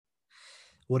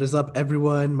What is up,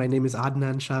 everyone? My name is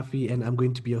Adnan Shafi, and I'm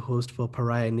going to be a host for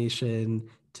Pariah Nation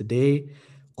today.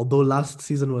 Although last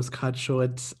season was cut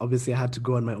short, obviously I had to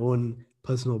go on my own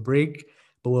personal break.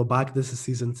 But we're back. This is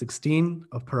season 16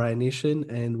 of Pariah Nation,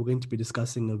 and we're going to be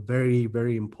discussing a very,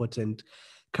 very important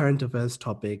current affairs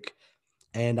topic.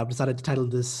 And I've decided to title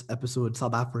this episode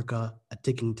South Africa, a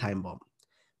Ticking Time Bomb.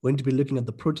 We're going to be looking at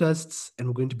the protests, and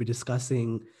we're going to be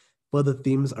discussing further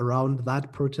themes around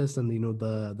that protest and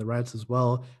the riots as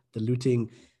well, the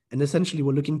looting, and essentially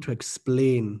we're looking to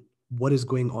explain what is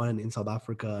going on in South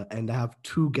Africa. And I have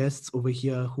two guests over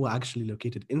here who are actually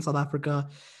located in South Africa.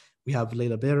 We have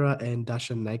Leila Bera and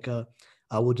Dashan Naika.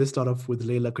 We'll just start off with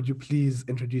Leila. Could you please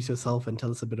introduce yourself and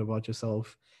tell us a bit about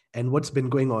yourself and what's been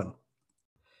going on?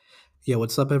 Yeah,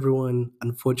 what's up, everyone?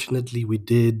 Unfortunately, we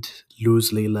did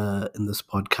lose Layla in this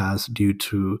podcast due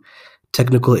to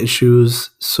technical issues.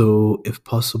 So, if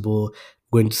possible,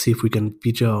 we're going to see if we can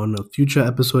feature on a future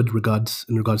episode in regards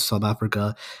to South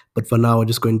Africa. But for now, we're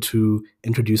just going to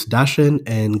introduce Dashin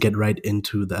and get right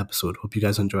into the episode. Hope you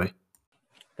guys enjoy.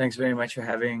 Thanks very much for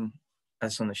having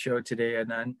us on the show today,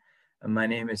 Adnan. My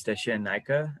name is Dashian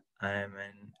Naika. I'm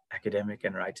an academic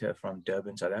and writer from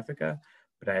Durban, South Africa,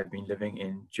 but I have been living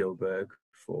in Joburg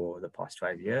for the past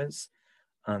 5 years.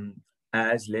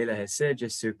 As Leila has said,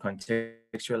 just to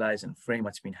contextualize and frame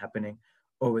what's been happening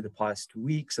over the past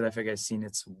week, South Africa has seen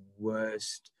its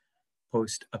worst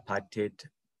post-apartheid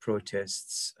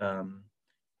protests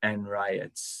and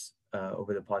riots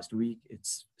over the past week.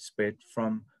 It's spread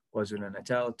from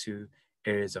KwaZulu-Natal to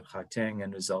areas of Gauteng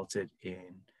and resulted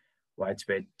in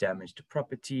widespread damage to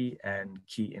property and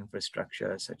key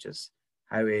infrastructure such as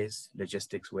highways,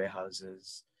 logistics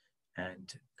warehouses,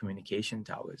 and communication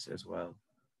towers as well.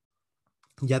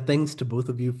 Yeah, thanks to both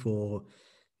of you for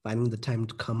finding the time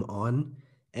to come on.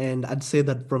 And I'd say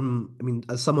that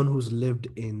as someone who's lived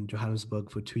in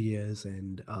Johannesburg for 2 years,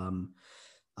 and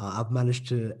I've managed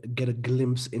to get a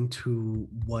glimpse into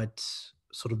what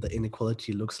sort of the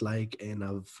inequality looks like. And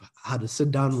I've had to sit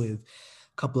down with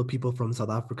a couple of people from South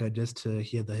Africa just to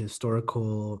hear the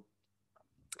historical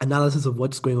analysis of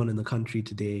what's going on in the country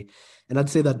today. And I'd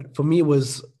say that for me, it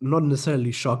was not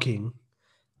necessarily shocking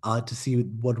to see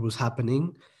what was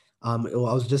happening. I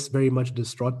was just very much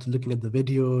distraught looking at the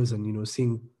videos and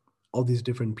seeing all these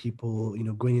different people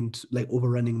going into like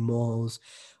overrunning malls,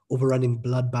 overrunning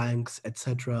blood banks,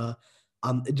 etc.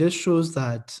 It just shows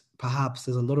that perhaps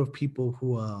there's a lot of people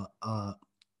who are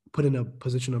put in a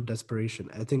position of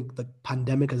desperation. I think the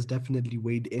pandemic has definitely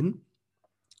weighed in,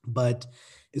 but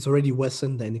it's already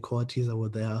worsened the inequalities that were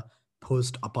there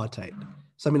post apartheid.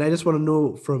 So I just want to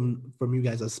know from you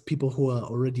guys as people who are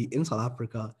already in South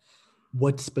Africa,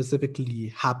 what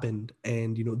specifically happened,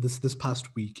 and this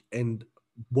past week, and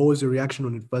what was your reaction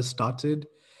when it first started,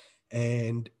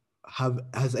 and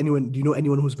has anyone do you know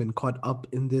anyone who's been caught up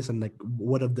in this, and like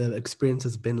what have the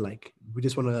experiences been like? We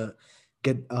just want to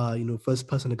get first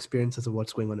person experiences of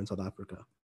what's going on in South Africa.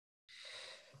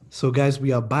 So, guys,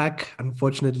 we are back.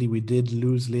 Unfortunately, we did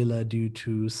lose Leila due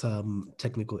to some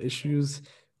technical issues.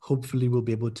 Hopefully, we'll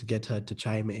be able to get her to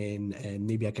chime in, and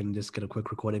maybe I can just get a quick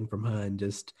recording from her and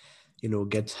just,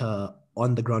 get her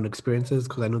on the ground experiences,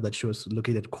 because I know that she was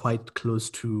located quite close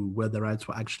to where the riots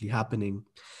were actually happening.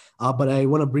 But I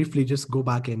want to briefly just go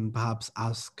back and perhaps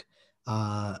ask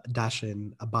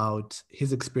Dashin about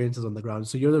his experiences on the ground.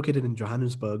 So, you're located in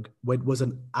Johannesburg, where it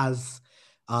wasn't as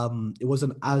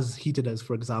heated as,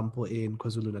 for example, in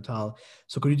KwaZulu-Natal.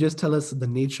 So could you just tell us the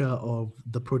nature of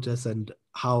the protests and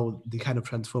how they kind of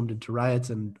transformed into riots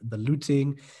and the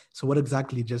looting? So what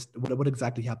exactly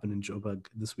happened in Joburg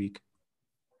this week?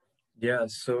 Yeah,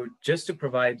 so just to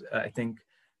provide, I think,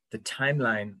 the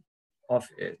timeline of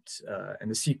it and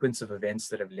the sequence of events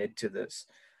that have led to this.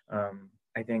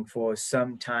 I think for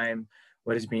some time,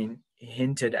 what has been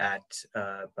hinted at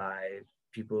by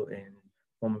people in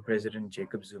former President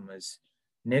Jacob Zuma's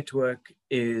network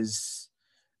is,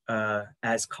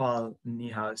 as Carl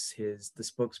Niehaus, the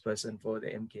spokesperson for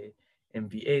the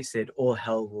MK-MVA, said, all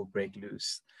hell will break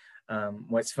loose.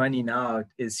 What's funny now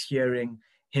is hearing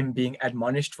him being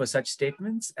admonished for such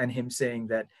statements and him saying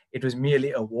that it was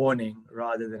merely a warning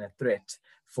rather than a threat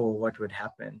for what would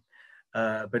happen.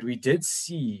 But we did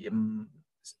see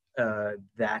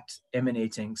that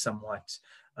emanating somewhat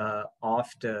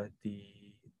after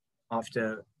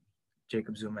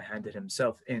Jacob Zuma handed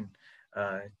himself in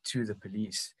to the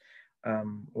police.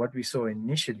 What we saw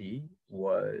initially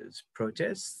was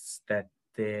protests that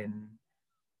then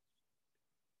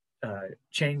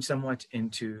changed somewhat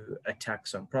into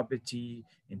attacks on property,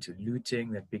 into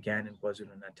looting that began in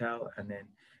KwaZulu-Natal. And then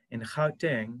in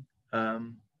Gauteng,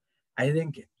 I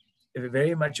think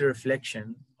very much a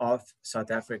reflection of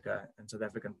South Africa and South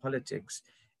African politics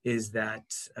is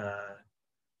that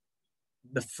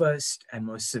the first and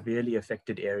most severely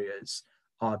affected areas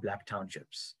are Black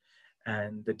townships.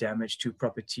 And the damage to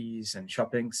properties and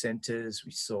shopping centers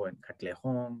we saw in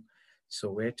Katlehong,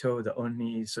 Soweto, the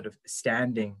only sort of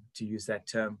standing, to use that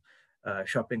term,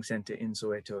 shopping center in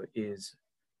Soweto is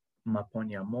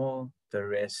Maponya Mall. The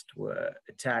rest were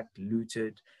attacked,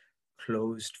 looted,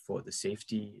 closed for the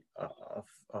safety of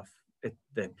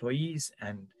the employees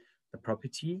and the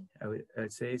property, I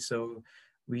would say. So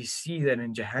we see that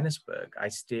in Johannesburg, I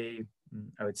stay,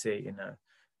 I would say, in a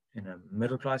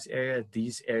middle class area.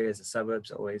 These areas, the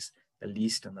suburbs, are always the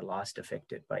least and the last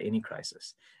affected by any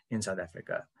crisis in South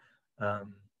Africa.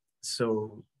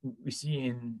 So we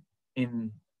see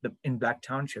in Black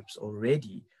townships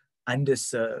already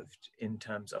underserved in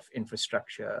terms of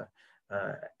infrastructure,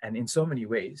 and in so many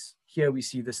ways. Here we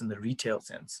see this in the retail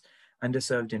sense,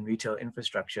 underserved in retail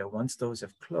infrastructure. Once those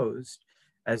have closed,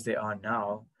 as they are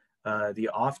now, the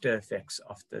after effects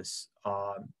of this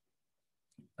are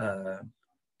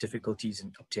difficulties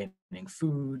in obtaining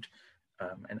food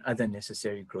and other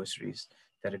necessary groceries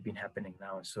that have been happening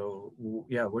now. So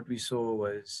yeah, what we saw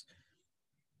was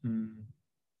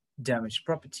damaged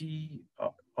property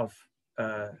of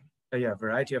a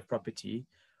variety of property.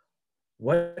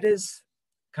 What has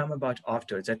come about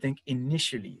afterwards? I think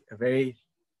initially a very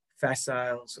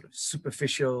facile, sort of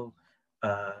superficial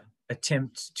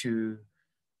attempt to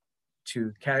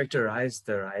characterize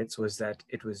the riots was that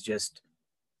it was just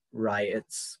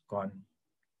riots gone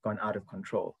out of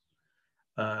control.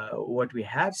 What we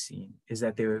have seen is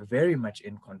that they were very much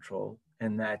in control,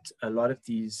 and that a lot of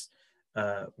these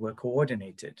were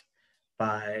coordinated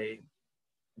by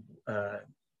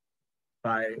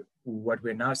what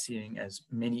we're now seeing as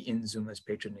many in Zuma's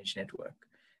patronage network.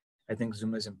 I think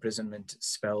Zuma's imprisonment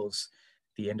spells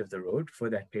the end of the road for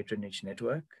that patronage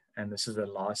network, and this is a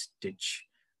last-ditch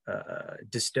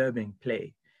disturbing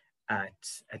play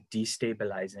at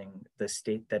destabilizing the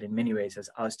state that in many ways has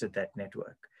ousted that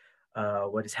network.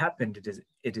 What has happened,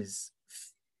 it is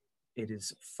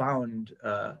found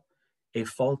a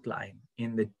fault line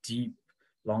in the deep,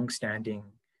 long-standing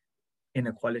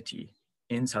inequality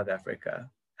in South Africa,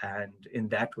 and in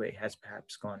that way has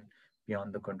perhaps gone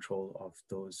beyond the control of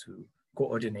those who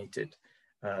coordinated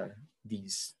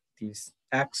these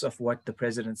acts of what the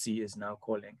presidency is now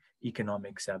calling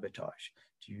economic sabotage,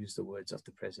 to use the words of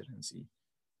the presidency.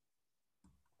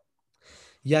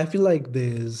 Yeah, I feel like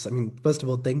first of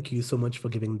all, thank you so much for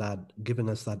giving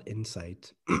us that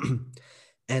insight.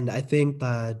 And I think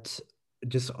that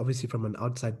just obviously from an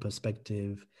outside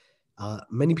perspective,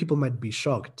 many people might be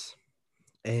shocked,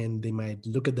 and they might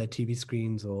look at their TV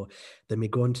screens, or they may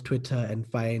go onto Twitter and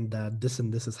find that this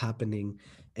and this is happening,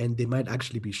 and they might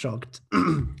actually be shocked.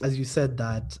 As you said,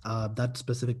 that that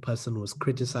specific person was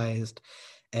criticized,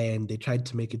 and they tried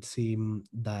to make it seem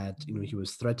that he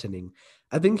was threatening.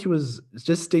 I think he was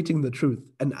just stating the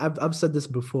truth, and I've said this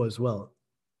before as well.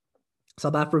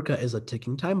 South Africa is a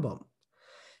ticking time bomb,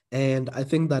 and I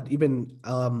think that even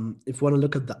if we want to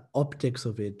look at the optics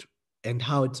of it and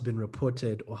how it's been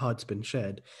reported or how it's been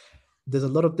shared, there's a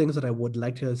lot of things that I would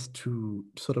like us to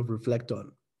sort of reflect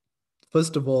on.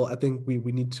 First of all, I think we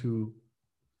need to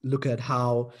look at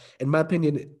how, in my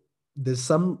opinion, there's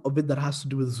some of it that has to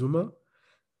do with Zuma,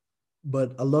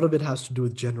 but a lot of it has to do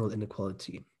with general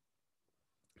inequality.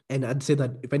 And I'd say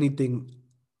that if anything,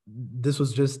 this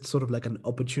was just sort of like an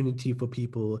opportunity for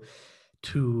people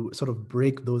to sort of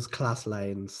break those class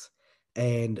lines,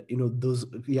 and those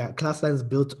class lines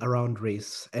built around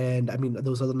race. And I mean, there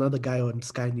was another guy on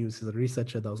Sky News, he's a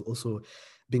researcher, that was also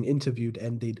being interviewed,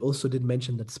 and they also did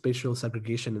mention that spatial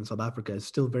segregation in South Africa is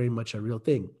still very much a real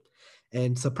thing.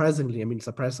 And surprisingly, I mean,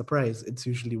 surprise, surprise, it's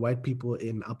usually white people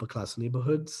in upper class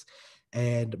neighborhoods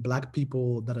and Black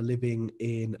people that are living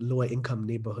in lower income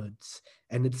neighborhoods.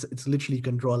 And it's literally, you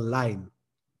can draw a line.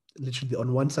 Literally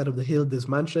on one side of the hill, there's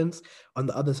mansions. On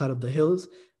the other side of the hills,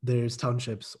 there's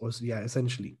townships, or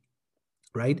essentially.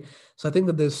 Right. So I think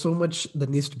that there's so much that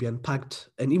needs to be unpacked.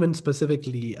 And even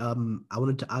specifically, I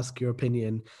wanted to ask your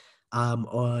opinion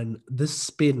on this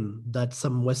spin that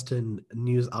some Western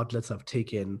news outlets have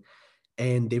taken,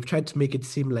 and they've tried to make it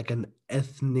seem like an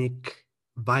ethnic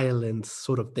violence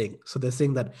sort of thing. So they're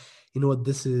saying that, what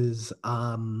this is,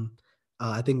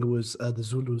 I think it was the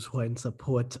Zulus who are in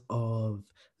support of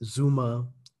Zuma,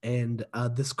 and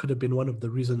this could have been one of the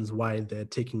reasons why they're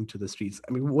taking to the streets.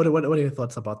 I mean, what are your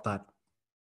thoughts about that?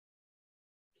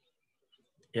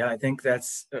 Yeah, I think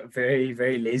that's very,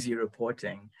 very lazy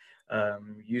reporting,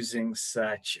 using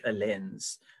such a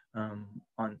lens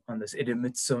on this. It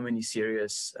emits so many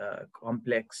serious,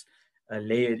 complex,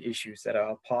 layered issues that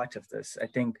are a part of this. I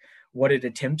think what it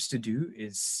attempts to do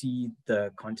is see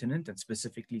the continent, and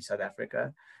specifically South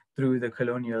Africa, through the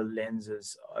colonial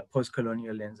lenses,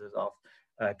 post-colonial lenses of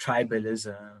tribalism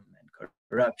and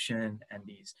corruption, and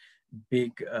these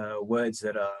big words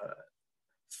that are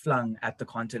flung at the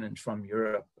continent from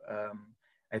Europe.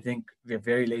 I think we're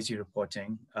very lazy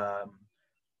reporting.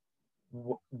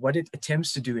 What it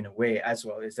attempts to do in a way as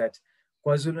well is that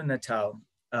KwaZulu-Natal,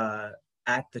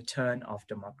 at the turn of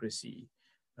democracy,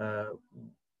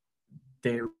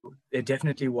 there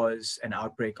definitely was an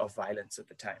outbreak of violence at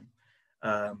the time.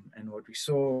 And what we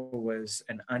saw was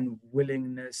an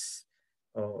unwillingness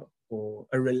or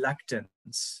a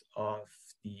reluctance of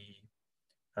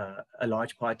a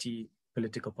large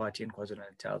political party in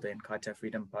KwaZulu-Natal, the Inkatha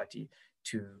Freedom Party,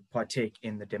 to partake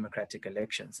in the democratic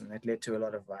elections. And that led to a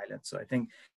lot of violence. So I think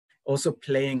also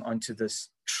playing onto this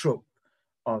trope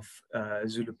of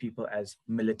Zulu people as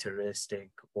militaristic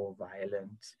or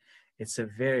violent, it's a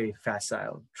very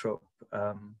facile trope.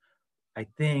 I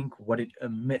think what it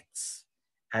omits,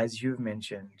 as you've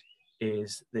mentioned,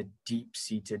 is the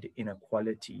deep-seated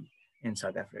inequality in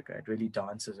South Africa. It really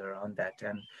dances around that.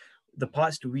 And the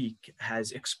past week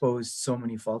has exposed so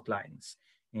many fault lines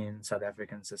in South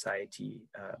African society.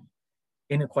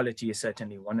 Inequality is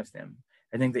certainly one of them.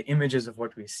 I think the images of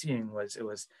what we're seeing it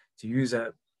was to use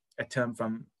a term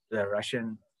from the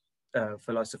Russian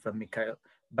philosopher Mikhail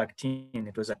Bakhtin,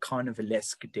 it was a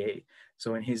carnivalesque day.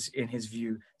 So in his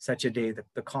view, such a day,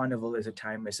 the carnival is a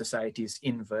time where society is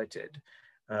inverted.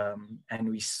 And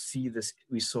we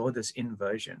saw this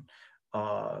inversion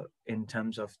in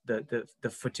terms of the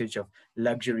footage of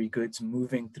luxury goods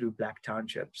moving through black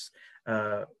townships,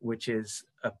 which is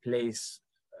a place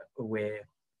where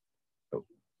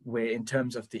in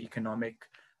terms of the economic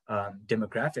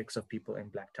demographics of people in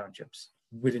black townships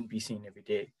wouldn't be seen every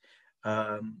day.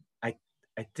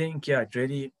 I think, yeah, it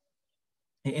really,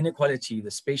 the inequality, the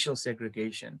spatial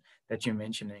segregation that you're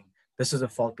mentioning, this is a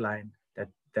fault line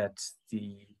that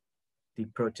the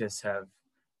protests have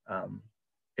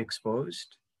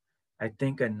exposed. I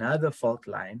think another fault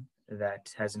line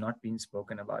that has not been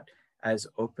spoken about as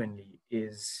openly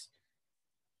is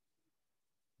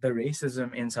the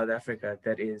racism in South Africa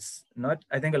that is not,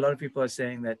 I think a lot of people are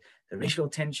saying that the racial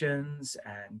tensions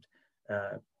and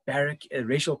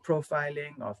racial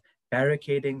profiling of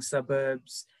barricading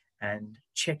suburbs and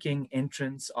checking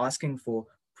entrance, asking for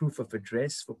proof of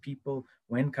address for people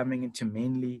when coming into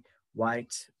mainly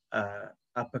white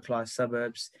upper class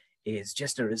suburbs is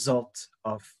just a result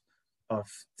of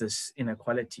this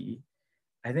inequality.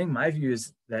 I think my view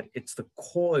is that it's the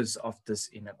cause of this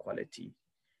inequality,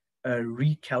 a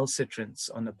recalcitrance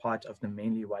on the part of the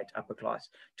mainly white upper class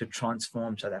to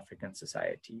transform South African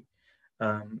society.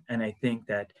 And I think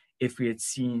that if we had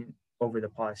seen over the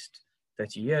past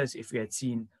 30 years, if we had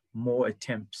seen more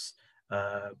attempts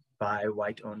by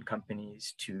white-owned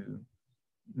companies to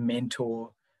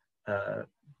mentor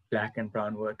Black and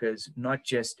brown workers, not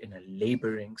just in a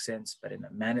laboring sense, but in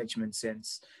a management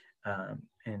sense,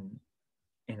 in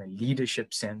a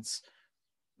leadership sense,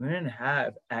 we don't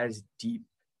have as deep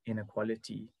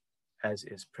inequality as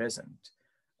is present.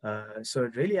 So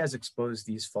it really has exposed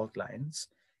these fault lines.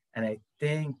 And I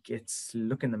think it's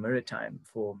look in the mirror time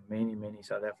for many, many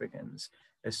South Africans,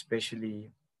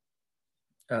 especially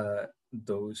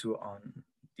those who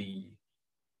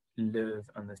live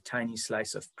on the tiny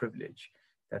slice of privilege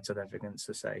that South African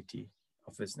society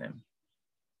offers them.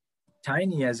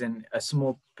 Tiny as in a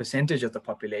small percentage of the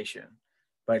population,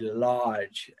 but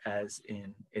large as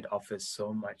in it offers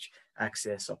so much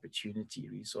access, opportunity,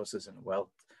 resources, and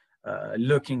wealth.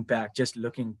 Looking back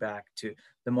to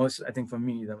the most, I think for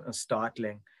me, the most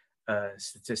startling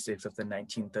statistics of the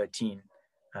 1913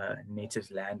 Natives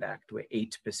Land Act, where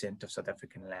 8% of South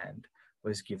African land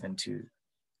was given to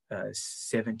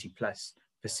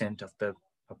 70+% of the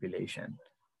population.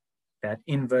 That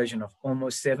inversion of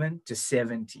almost 7 to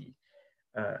 70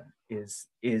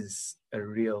 is a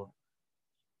real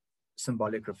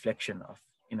symbolic reflection of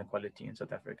inequality in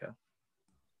South Africa.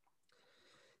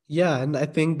 Yeah, and I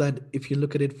think that if you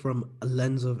look at it from a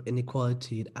lens of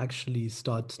inequality, it actually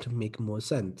starts to make more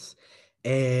sense.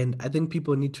 And I think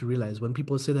people need to realize when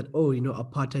people say that, oh,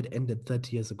 apartheid ended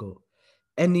 30 years ago,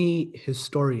 any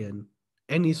historian,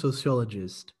 any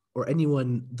sociologist, or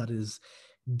anyone that is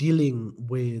dealing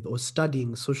with or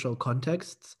studying social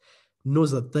contexts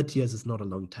knows that 30 years is not a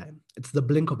long time. It's the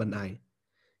blink of an eye.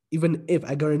 Even if,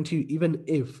 I guarantee you, even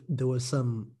if there was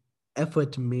some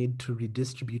effort made to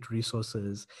redistribute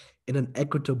resources in an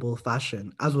equitable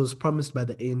fashion, as was promised by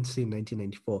the ANC in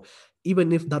 1994.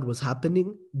 Even if that was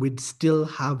happening, we'd still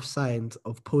have signs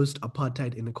of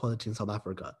post-apartheid inequality in South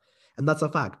Africa. And that's a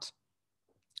fact.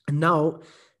 And now,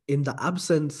 in the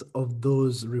absence of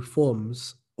those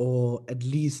reforms, or at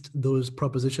least those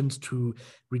propositions to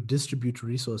redistribute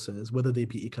resources, whether they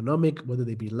be economic, whether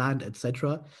they be land,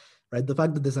 etc., right? The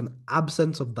fact that there's an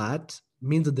absence of that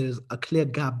means that there's a clear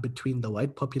gap between the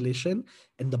white population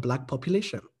and the black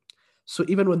population. So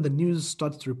even when the news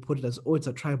starts to report it as, oh, it's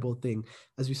a tribal thing,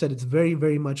 as you said, it's very,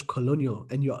 very much colonial,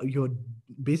 and you're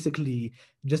basically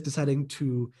just deciding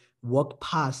to walk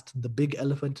past the big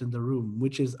elephant in the room,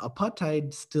 which is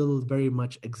apartheid still very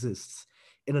much exists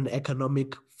in an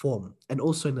economic form and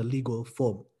also in a legal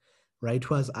form, right?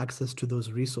 Who has access to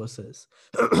those resources?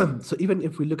 So even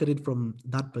if we look at it from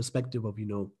that perspective of,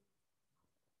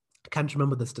 I can't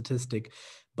remember the statistic,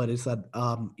 but it's that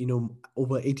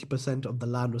over 80% of the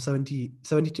land, or 70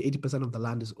 to 80% of the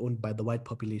land is owned by the white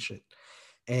population.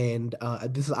 And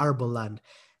this is arable land.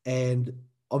 And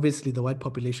obviously the white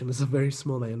population is a very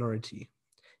small minority.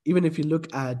 Even if you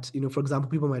look at, for example,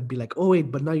 people might be like, oh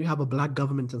wait, but now you have a black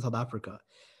government in South Africa.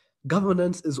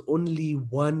 Governance is only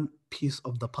one piece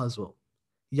of the puzzle.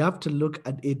 You have to look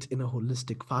at it in a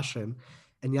holistic fashion,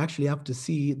 and you actually have to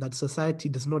see that society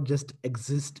does not just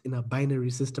exist in a binary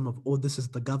system of, oh, this is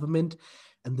the government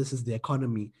and this is the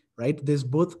economy, right? There's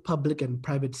both public and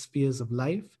private spheres of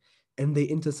life, and they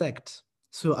intersect.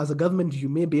 So as a government, you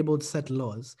may be able to set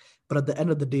laws, but at the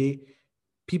end of the day,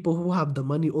 people who have the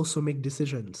money also make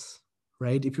decisions,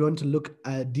 right? If you want to look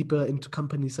deeper into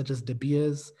companies such as De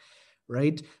Beers,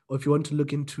 right? Or if you want to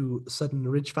look into certain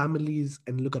rich families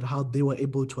and look at how they were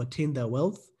able to attain their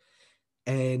wealth,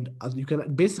 and you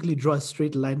can basically draw a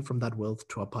straight line from that wealth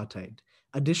to apartheid.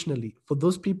 Additionally, for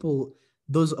those people,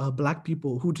 those black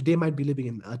people who today might be living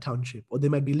in a township, or they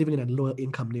might be living in a lower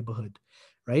income neighborhood,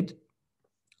 right?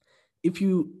 If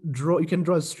you can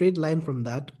draw a straight line from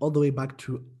that all the way back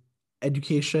to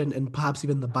education, and perhaps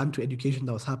even the Bantu education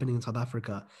that was happening in South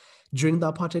Africa during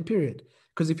the apartheid period.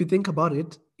 Because if you think about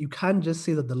it, you can't just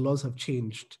say that the laws have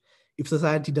changed if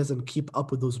society doesn't keep up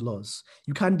with those laws.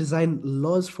 You can't design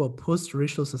laws for a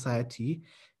post-racial society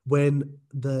when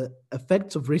the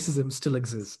effects of racism still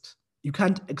exist. You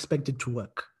can't expect it to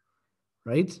work,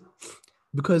 right?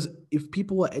 Because if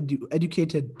people were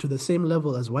educated to the same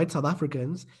level as white South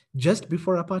Africans just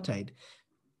before apartheid,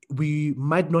 we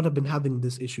might not have been having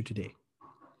this issue today.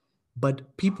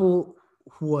 But people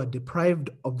who are deprived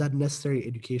of that necessary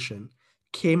education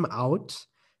came out,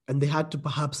 and they had to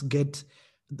perhaps get,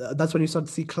 that's when you start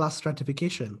to see class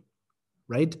stratification,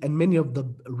 right? And many of the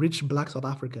rich Black South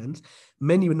Africans,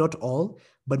 many, not all,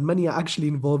 but many are actually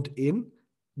involved in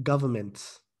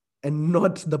government and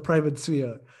not the private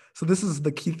sphere. So this is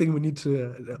the key thing we need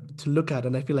to look at.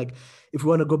 And I feel like if we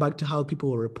want to go back to how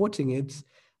people were reporting it,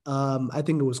 I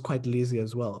think it was quite lazy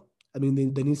as well. I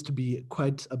mean, there needs to be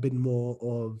quite a bit more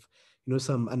of,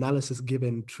 some analysis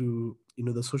given to,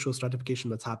 the social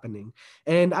stratification that's happening.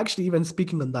 And actually, even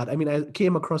speaking on that, I mean, I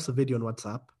came across a video on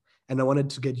WhatsApp, and I wanted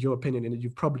to get your opinion in it.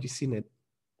 You've probably seen it,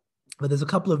 but there's a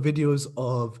couple of videos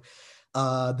of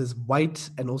there's white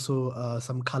and also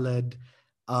some colored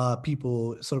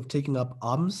people sort of taking up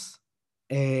arms,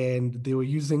 and they were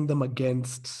using them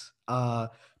against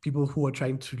people who were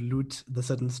trying to loot the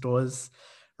certain stores,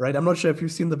 right? I'm not sure if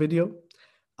you've seen the video,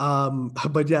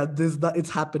 but yeah, there's that,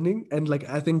 it's happening. And like,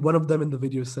 I think one of them in the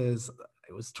video says,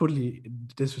 it was totally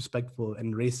disrespectful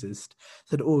and racist,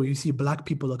 said, oh, you see, black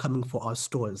people are coming for our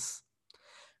stores,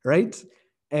 right?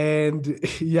 And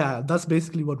yeah, that's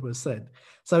basically what was said.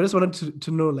 So I just wanted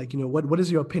to know, like, what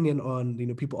is your opinion on,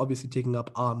 people obviously taking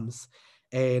up arms,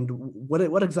 and what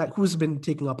exactly, who's been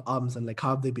taking up arms, and like how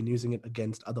have they been using it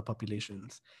against other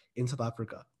populations in South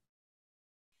Africa?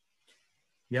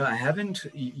 Yeah, I haven't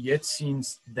yet seen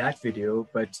that video,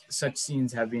 but such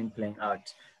scenes have been playing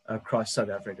out across South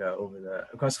Africa,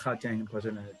 across Gauteng and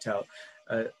KwaZulu-Natal,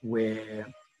 where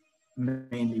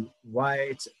mainly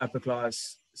white upper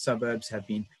class suburbs have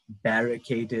been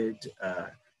barricaded,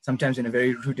 sometimes in a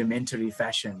very rudimentary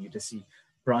fashion. You just see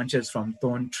branches from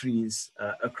thorn trees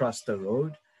across the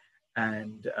road,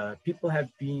 and people have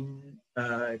been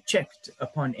checked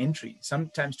upon entry,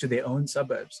 sometimes to their own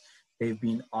suburbs. They've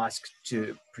been asked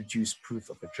to produce proof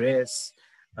of address,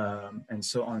 and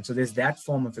so on. So there's that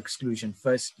form of exclusion,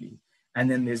 firstly. And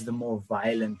then there's the more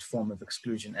violent form of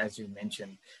exclusion, as you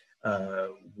mentioned,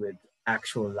 with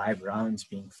actual live rounds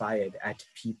being fired at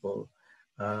people.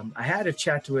 I had a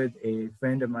chat with a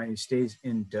friend of mine who stays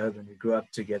in Durban. We grew up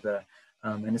together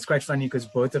And it's quite funny because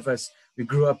both of us, we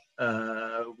grew up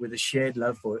with a shared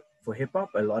love for hip hop,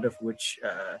 a lot of which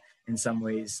in some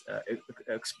ways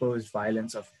exposed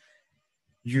violence of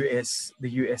the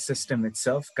US system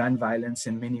itself, gun violence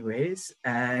in many ways.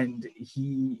 And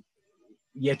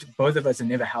yet both of us have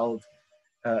never held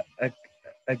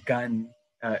a gun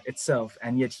itself.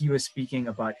 And yet he was speaking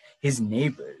about his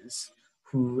neighbors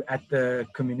who at the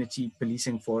community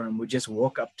policing forum would just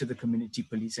walk up to the community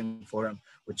policing forum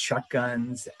with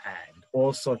shotguns and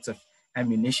all sorts of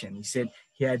ammunition. He said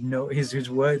he had his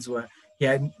words were, he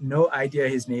had no idea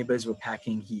his neighbors were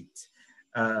packing heat.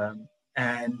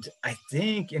 And I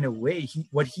think in a way,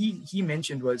 what he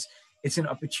mentioned was it's an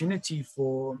opportunity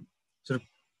for sort of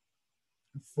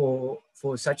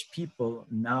for such people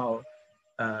now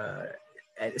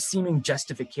a seeming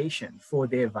justification for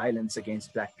their violence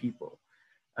against Black people.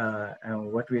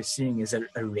 And what we're seeing is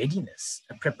a readiness,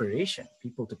 a preparation,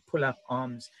 people to pull up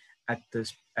arms at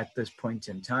this point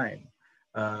in time.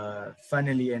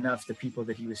 Funnily enough, the people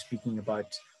that he was speaking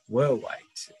about were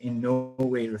white, in no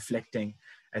way reflecting,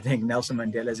 I think, Nelson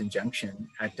Mandela's injunction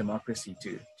at democracy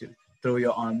to throw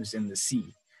your arms in the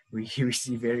sea. We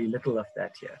see very little of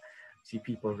that here. We see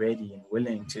people ready and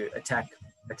willing to attack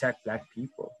Black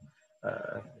people,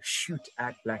 shoot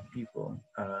at Black people,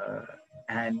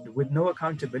 and with no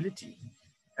accountability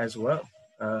as well.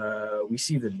 We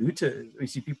see the looters, we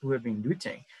see people who have been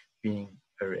looting being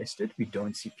arrested. We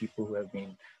don't see people who have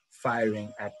been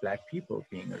firing at Black people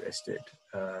being arrested.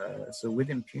 So with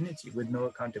impunity, with no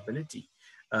accountability,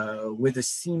 with a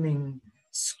seeming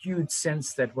skewed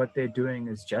sense that what they're doing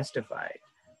is justified.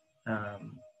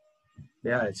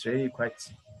 Yeah, it's really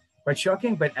quite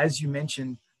shocking, but as you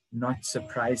mentioned, not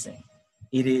surprising.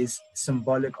 It is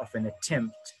symbolic of an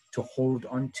attempt to hold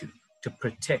on to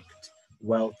protect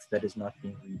wealth that is not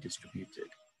being redistributed.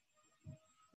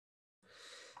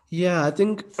 Yeah, I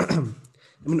think, I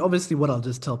mean, obviously what I'll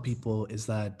just tell people is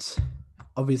that,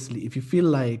 obviously, if you feel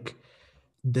like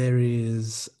there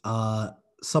is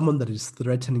someone that is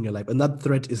threatening your life, and that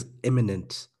threat is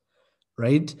imminent,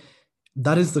 right?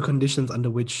 That is the conditions under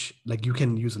which like you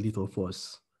can use lethal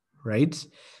force, right?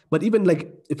 But even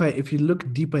like if you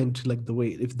look deeper into like the way,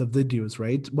 if the videos,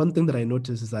 right? One thing that I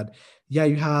noticed is that, yeah,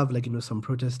 you have like, some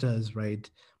protesters, right?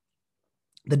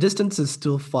 The distance is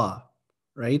still far,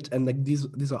 right? And like these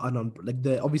are unarmed, like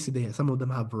obviously some of them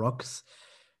have rocks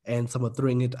and some are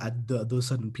throwing it at those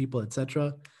certain people,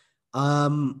 etc.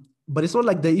 But it's not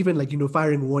like they're even like,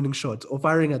 firing warning shots or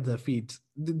firing at their feet.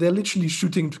 They're literally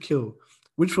shooting to kill,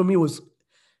 which for me was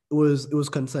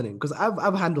concerning, because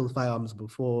I've handled firearms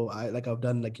before. I've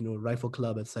done like, rifle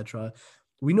club, etc.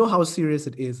 We know how serious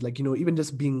it is. Like, even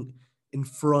just being in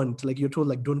front, like you're told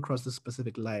like don't cross this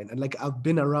specific line. And like I've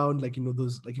been around like,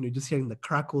 those like, just hearing the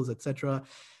crackles, etc.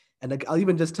 And like I'll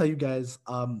even just tell you guys,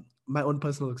 my own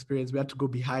personal experience, we had to go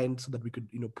behind so that we could,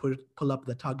 pull up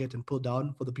the target and pull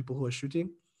down for the people who are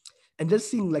shooting. And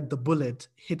just seeing like the bullet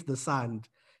hit the sand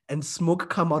and smoke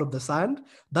come out of the sand,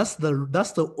 that's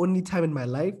the only time in my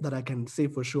life that I can say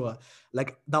for sure,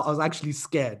 like, that I was actually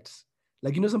scared.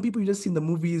 Like, some people you just see in the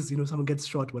movies, someone gets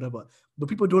shot, whatever. But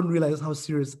people don't realize how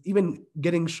serious, even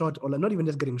getting shot, or like not even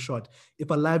just getting shot, if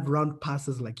a live round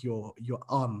passes like your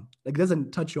arm, like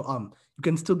doesn't touch your arm, you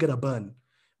can still get a burn.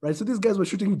 Right. So these guys were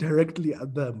shooting directly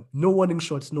at them. No warning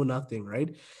shots, no nothing.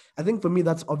 Right. I think for me,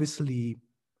 that's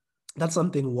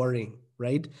something worrying,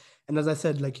 right? And as I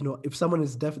said, like, if someone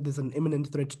is there's an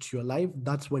imminent threat to your life,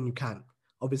 that's when you can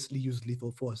obviously use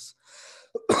lethal force.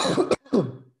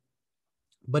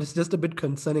 But it's just a bit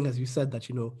concerning, as you said, that,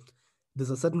 there's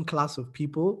a certain class of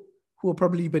people who are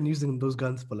probably even using those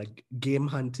guns for like game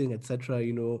hunting, etc.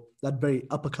 That very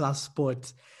upper class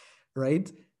sport, right?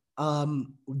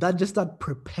 That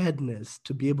preparedness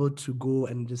to be able to go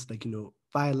and just like,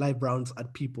 fire live rounds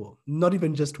at people, not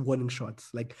even just warning shots.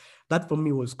 Like that for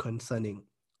me was concerning,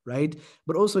 right?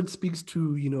 But also it speaks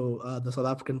to, the South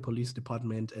African Police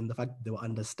Department and the fact that they were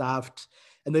understaffed.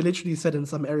 And they literally said in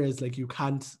some areas, like,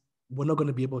 we're not going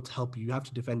to be able to help you. You have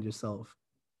to defend yourself.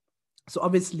 So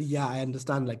obviously, yeah, I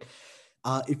understand, like,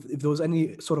 if there was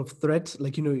any sort of threat,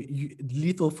 like,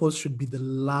 lethal force should be the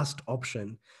last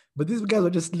option. But these guys are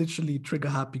just literally trigger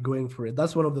happy going for it.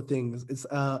 That's one of the things. It's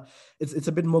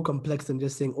a bit more complex than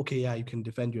just saying, okay, yeah, you can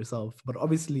defend yourself. But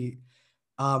obviously,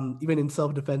 even in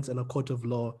self-defense and a court of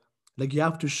law, like you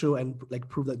have to show and like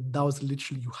prove that was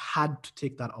literally, you had to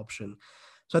take that option.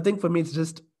 So I think for me, it's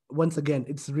just, once again,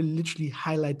 it's really literally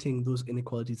highlighting those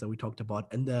inequalities that we talked about,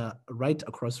 and the right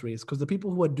across race. Because the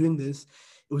people who are doing this,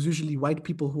 it was usually white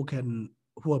people who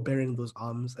are bearing those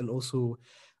arms, and also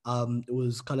it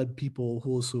was colored people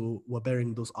who also were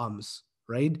bearing those arms,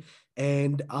 right?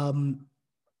 And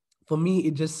For me,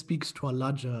 it just speaks to a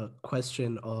larger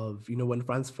question of, when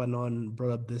Frantz Fanon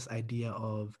brought up this idea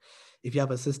of, if you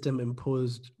have a system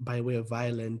imposed by way of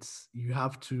violence, you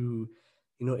have to,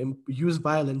 use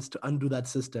violence to undo that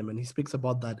system. And he speaks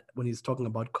about that when he's talking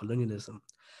about colonialism.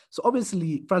 So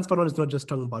obviously, Frantz Fanon is not just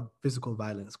talking about physical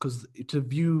violence, because to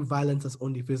view violence as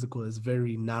only physical is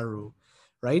very narrow,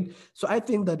 right? So I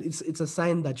think that it's a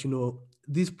sign that,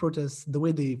 these protests, the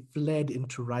way they fled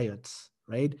into riots,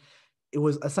 right? It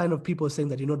was a sign of people saying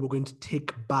that, we're going to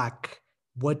take back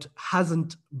what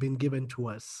hasn't been given to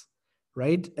us,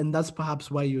 right? And that's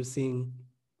perhaps why you're seeing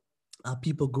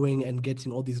people going and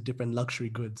getting all these different luxury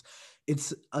goods.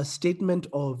 It's a statement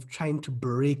of trying to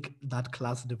break that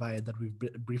class divide that we've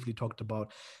briefly talked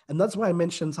about. And that's why I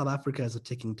mentioned South Africa as a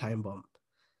ticking time bomb.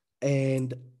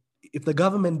 And if the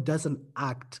government doesn't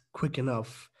act quick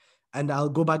enough, and I'll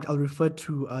go back, I'll refer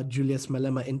to Julius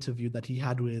Malema interview that he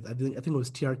had with, I think it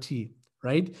was TRT,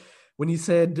 right? When he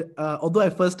said, although I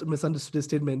first misunderstood his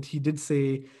statement, he did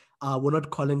say, we're not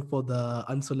calling for the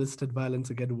unsolicited violence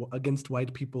against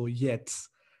white people yet,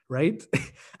 right?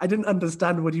 I didn't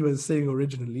understand what he was saying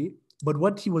originally, but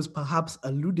what he was perhaps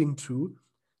alluding to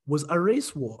was a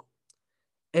race war.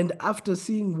 And after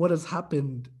seeing what has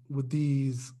happened with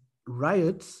these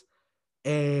riots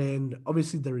and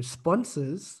obviously the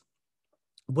responses,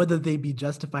 whether they be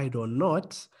justified or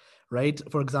not, right?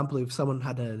 For example, if someone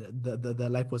had their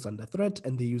life was under threat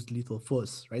and they used lethal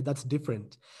force, right? That's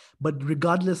different. But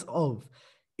regardless of,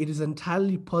 it is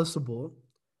entirely possible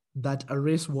that a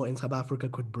race war in South Africa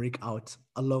could break out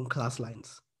along class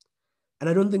lines. And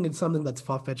I don't think it's something that's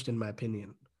far-fetched in my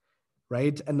opinion,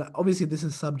 right? And obviously, this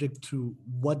is subject to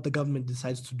what the government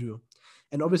decides to do.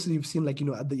 And obviously, you've seen, like,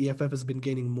 the EFF has been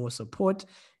gaining more support.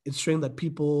 It's showing that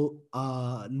people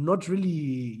are not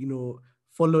really,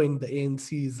 following the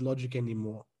ANC's logic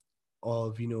anymore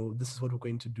of, this is what we're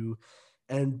going to do.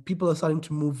 And people are starting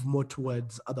to move more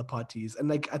towards other parties. And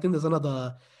like, I think there was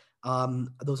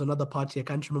another party. I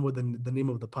can't remember the name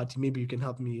of the party. Maybe you can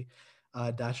help me,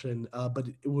 Dashin. But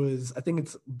it was, I think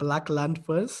it's Black Land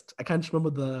First. I can't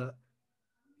remember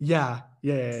yeah.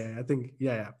 I think,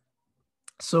 yeah.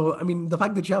 So, I mean, the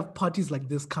fact that you have parties like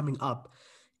this coming up,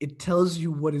 it tells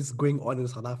you what is going on in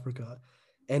South Africa,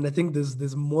 and I think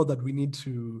there's more that we need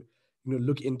to,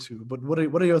 look into. But what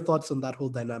are your thoughts on that whole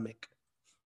dynamic?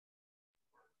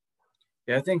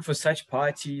 Yeah, I think for such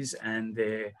parties and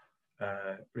their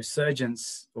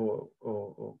resurgence or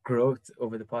growth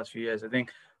over the past few years, I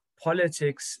think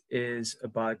politics is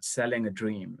about selling a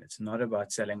dream. It's not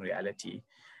about selling reality.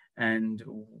 And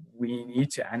we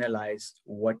need to analyze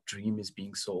what dream is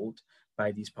being sold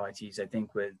by these parties. I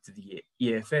think with the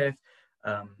EFF,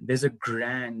 there's a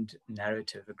grand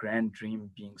narrative, a grand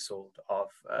dream being sold of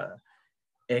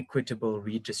equitable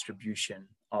redistribution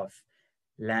of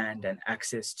land and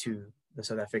access to the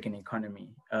South African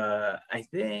economy. I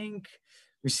think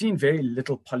we've seen very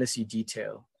little policy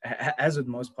detail, as with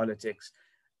most politics,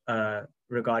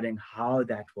 regarding how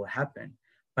that will happen.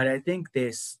 But I think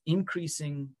there's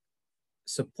increasing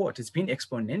support. It's been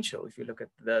exponential. If you look at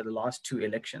the last two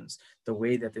elections, the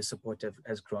way that the support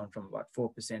has grown from about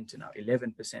 4% to now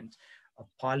 11% of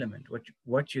parliament.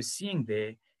 What you're seeing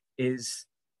there is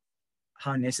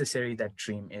how necessary that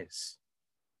dream is.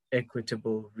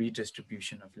 Equitable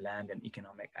redistribution of land and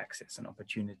economic access and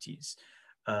opportunities.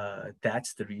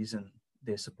 That's the reason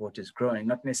their support is growing,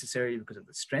 not necessarily because of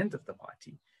the strength of the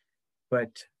party,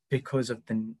 but because of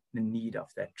the need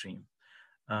of that dream.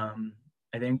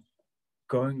 I think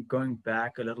going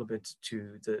back a little bit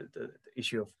to the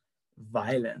issue of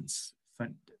violence,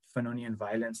 Fanonian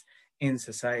violence in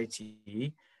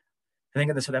society, I think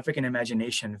in the South African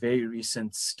imagination, very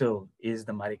recent still is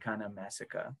the Marikana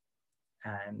massacre.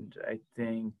 And I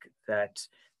think that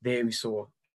there we saw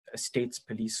a state's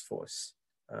police force,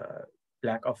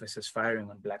 black officers firing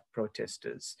on black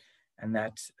protesters. And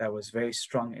that was very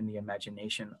strong in the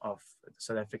imagination of the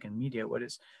South African media. What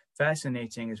is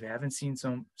fascinating is we haven't seen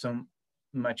so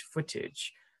much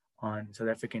footage on South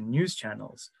African news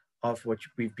channels of what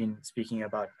we've been speaking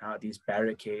about now, these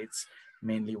barricades,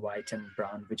 mainly white and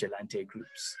brown vigilante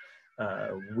groups,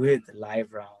 with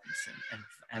live rounds and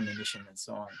ammunition and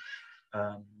so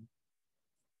on.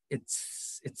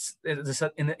 It's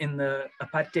in the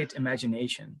apartheid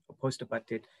imagination, or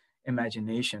post-apartheid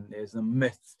imagination, there's a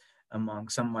myth among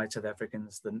some white South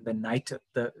Africans, the night,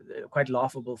 quite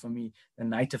laughable for me, the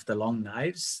night of the long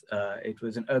knives. It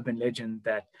was an urban legend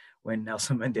that when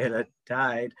Nelson Mandela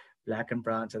died, black and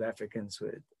brown South Africans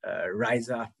would rise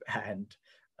up and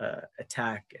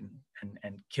attack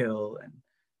and kill and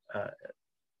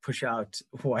push out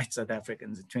white South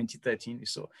Africans. In 2013, we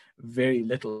saw very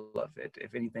little of it.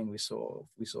 If anything, we saw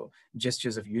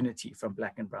gestures of unity from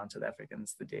Black and brown South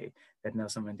Africans the day that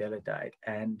Nelson Mandela died.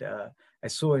 And I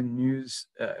saw a news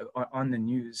on the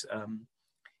news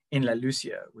in La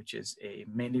Lucia, which is a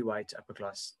mainly white upper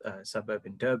class suburb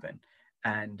in Durban,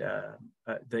 and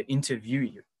the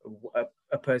interviewee,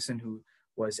 a person who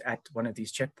was at one of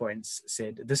these checkpoints,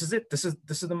 said, "This is it. This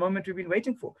is the moment we've been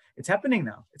waiting for. It's happening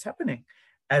now. It's happening,"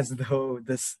 as though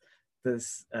this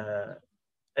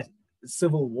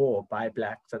civil war by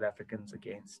Black South Africans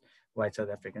against white South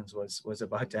Africans was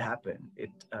about to happen.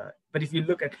 But if you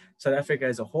look at South Africa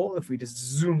as a whole, if we just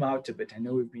zoom out a bit, I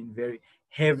know we've been very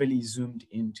heavily zoomed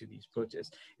into these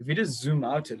protests. If we just zoom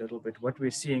out a little bit, what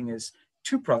we're seeing is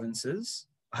 2 provinces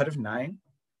out of 9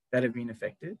 that have been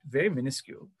affected, very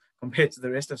minuscule compared to the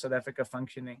rest of South Africa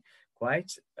functioning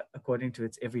quite according to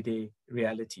its everyday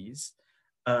realities.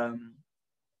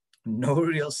 No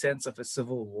real sense of a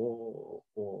civil war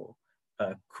or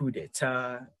a coup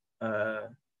d'etat,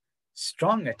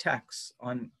 strong attacks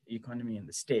on economy in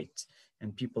the state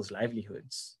and people's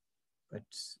livelihoods,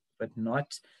 but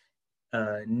not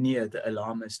near the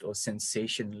alarmist or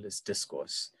sensationalist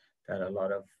discourse that a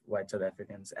lot of white South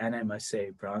Africans, and I must say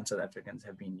brown South Africans,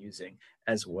 have been using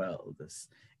as well.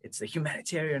 It's a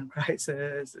humanitarian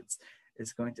crisis.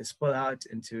 It's going to spill out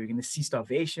into, you're going to see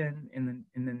starvation in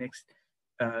the next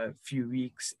few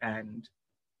weeks. And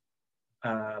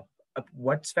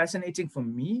what's fascinating for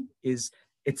me is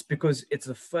it's because it's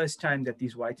the first time that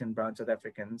these white and brown South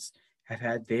Africans have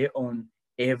had their own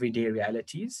everyday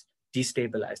realities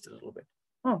destabilized a little bit.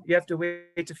 Oh, you have to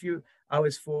wait a few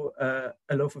hours for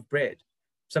a loaf of bread.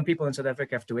 Some people in South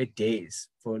Africa have to wait days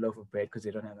for a loaf of bread because they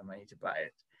don't have the money to buy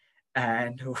it.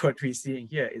 And what we're seeing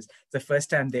here is the first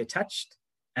time they're touched,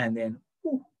 and then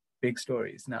big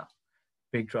stories now,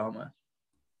 big drama.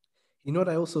 You know what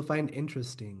I also find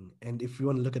interesting, and if you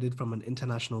want to look at it from an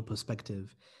international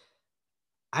perspective,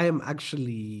 I am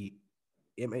actually,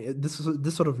 this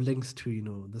sort of links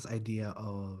to this idea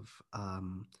of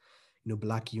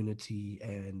Black unity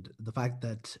and the fact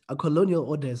that a colonial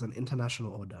order is an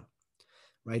international order,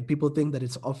 right? People think that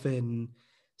it's often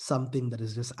something that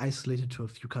is just isolated to a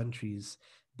few countries,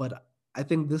 but I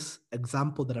think this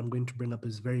example that I'm going to bring up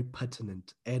is very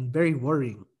pertinent and very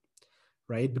worrying,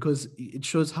 right? Because it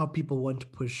shows how people want to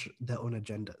push their own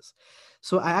agendas.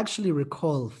 So I actually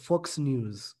recall Fox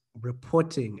News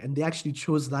reporting, and they actually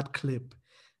chose that clip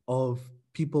of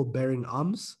people bearing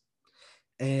arms,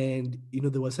 and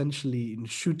they were essentially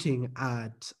shooting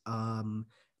at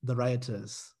the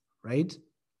rioters, right?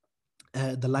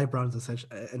 The live rounds,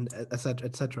 and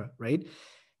etc., right?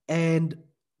 And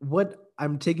what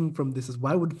I'm taking from this is,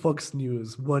 why would Fox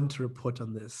News want to report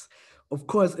on this? Of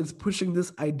course, it's pushing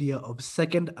this idea of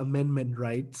Second Amendment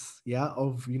rights, yeah,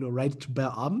 of right to bear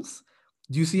arms.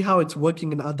 Do you see how it's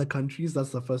working in other countries?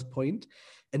 That's the first point.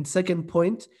 And second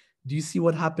point, do you see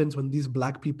what happens when these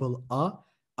Black people are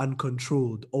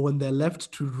uncontrolled, or when they're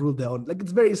left to rule their own? Like,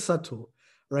 it's very subtle,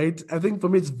 right? I think for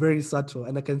me it's very subtle,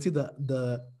 and I can see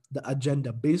the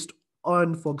agenda based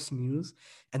on Fox News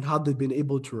and how they've been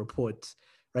able to report,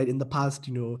 right, in the past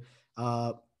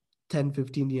 10,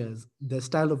 15 years. Their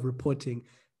style of reporting,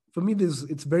 for me,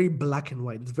 it's very black and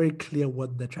white. It's very clear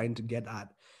what they're trying to get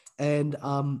at. And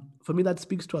for me, that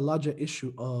speaks to a larger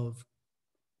issue of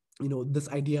this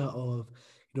idea of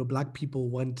Black people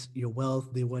want your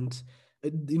wealth. They want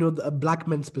the Black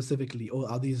men specifically, or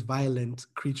are these violent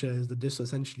creatures that just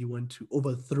essentially want to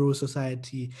overthrow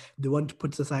society. They want to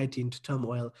put society into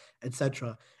turmoil,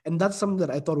 etc. And that's something that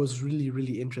I thought was really,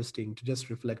 really interesting to just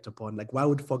reflect upon. Like, why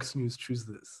would Fox News choose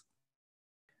this?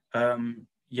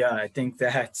 Yeah, I think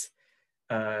that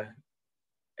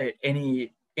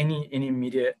any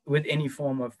media, with any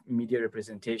form of media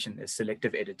representation, there's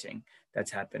selective editing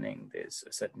that's happening. There's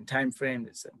a certain time frame,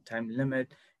 there's a certain time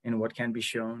limit in what can be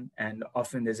shown, and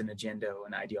often there's an agenda or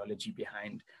an ideology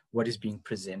behind what is being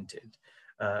presented.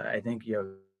 I think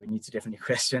we need to definitely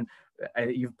question.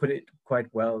 You've put it quite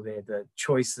well there. The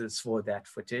choices for that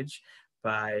footage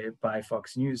by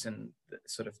Fox News and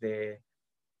sort of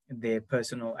their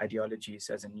personal ideologies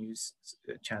as a news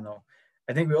channel.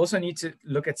 I think we also need to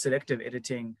look at selective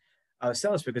editing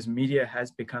ourselves, because media has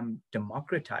become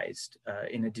democratized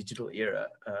in a digital era.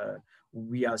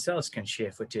 We ourselves can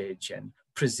share footage and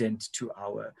present to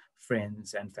our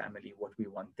friends and family what we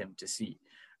want them to see.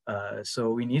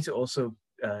 So we need to also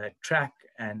track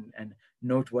and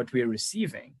note what we're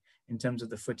receiving in terms of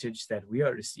the footage that we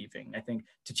are receiving. I think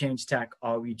to change tack,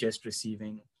 are we just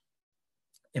receiving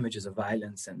images of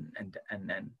violence and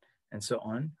so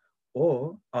on?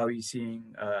 Or are we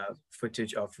seeing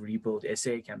footage of Rebuild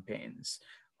SA campaigns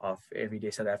of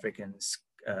everyday South Africans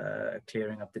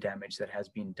clearing up the damage that has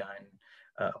been done,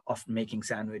 of making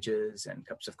sandwiches and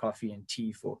cups of coffee and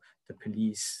tea for the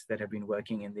police that have been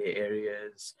working in their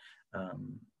areas?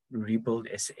 Rebuild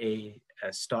SA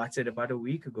started about a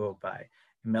week ago by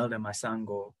Imelda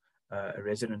Masango, a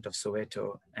resident of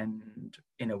Soweto, and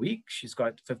in a week she's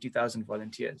got 50,000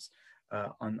 volunteers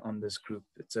on this group.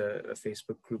 It's a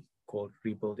Facebook group called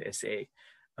Rebuild SA.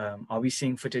 Are we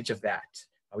seeing footage of that?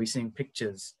 Are we seeing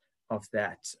pictures of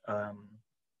that?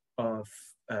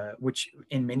 Which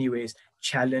in many ways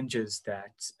challenges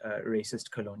that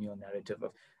racist colonial narrative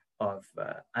of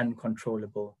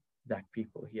uncontrollable Black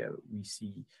people. Here we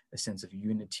see a sense of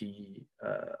unity,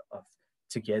 of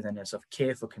togetherness, of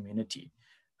care for community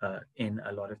in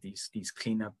a lot of these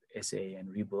cleanup SA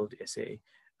and Rebuild SA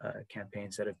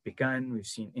campaigns that have begun. We've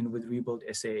seen in with Rebuild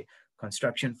SA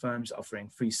construction firms offering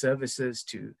free services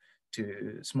to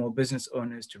small business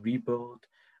owners to rebuild.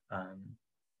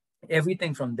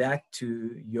 Everything from that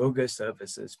to yoga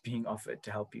services being offered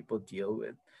to help people deal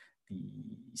with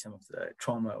some of the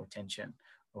trauma or tension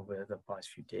over the past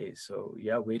few days. So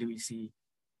yeah, where do we see,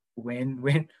 when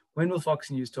will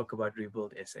Fox News talk about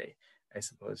Rebuild SA, I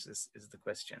suppose is the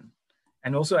question.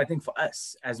 And also I think for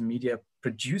us as media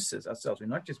producers ourselves, we're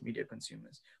not just media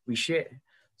consumers, we share.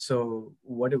 So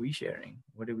what are we sharing?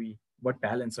 What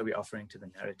balance are we offering to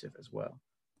the narrative as well?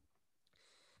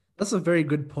 That's a very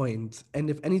good point. And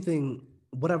if anything,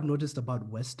 what I've noticed about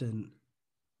Western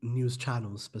news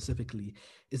channels specifically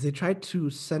is they try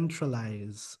to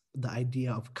centralize the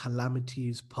idea of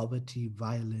calamities, poverty,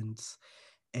 violence,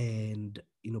 and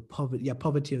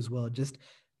poverty as well. Just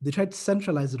they try to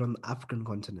centralize it on the African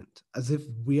continent as if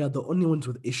we are the only ones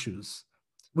with issues,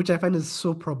 which I find is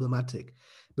so problematic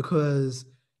because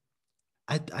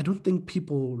I don't think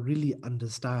people really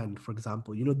understand, for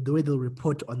example, the way they'll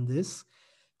report on this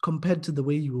compared to the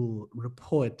way you will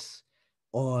report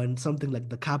on something like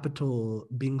the Capitol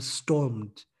being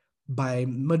stormed by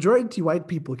majority white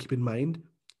people, keep in mind,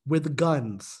 with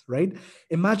guns, right?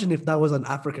 Imagine if that was an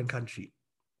African country,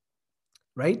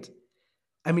 right?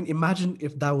 I mean, imagine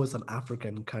if that was an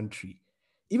African country.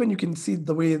 Even you can see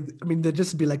the way, I mean, they'd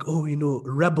just be like, oh,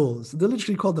 rebels. They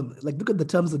literally call them, like, look at the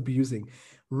terms they'd be using: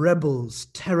 rebels,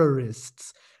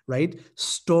 terrorists, right?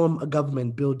 Storm a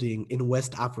government building in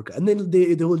West Africa. And then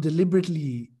they will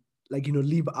deliberately, like,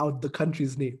 leave out the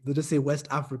country's name. They'll just say West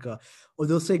Africa, or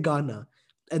they'll say Ghana,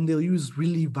 and they'll use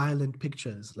really violent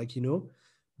pictures, like,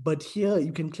 But here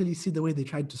you can clearly see the way they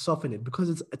tried to soften it because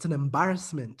it's an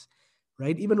embarrassment,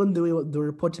 right? Even when they were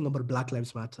reporting about Black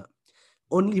Lives Matter,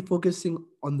 only focusing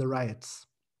on the riots.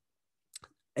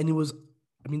 And it was,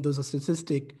 I mean, there was a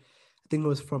statistic, I think it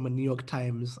was from a New York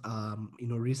Times,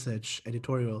 research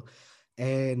editorial,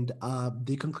 and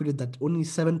they concluded that only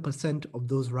 7% of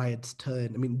those riots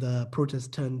the protests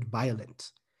turned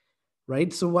violent,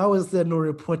 right? So why was there no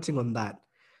reporting on that?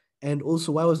 And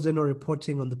also, why was there no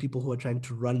reporting on the people who are trying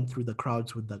to run through the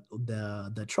crowds with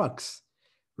the trucks,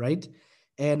 right?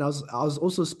 And I was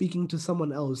also speaking to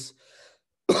someone else.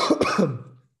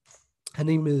 Her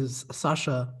name is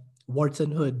Sasha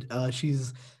Wharton Hood.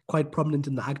 She's quite prominent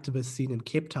in the activist scene in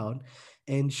Cape Town.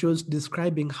 And she was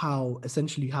describing how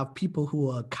essentially you have people who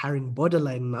are carrying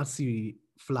borderline Nazi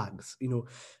flags,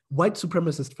 white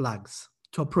supremacist flags,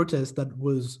 to a protest that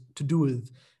was to do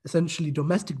with essentially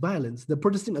domestic violence. They're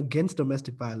protesting against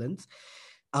domestic violence.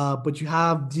 But you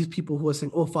have these people who are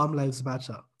saying, oh, farm lives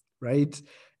matter, right?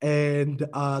 And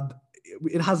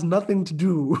it has nothing to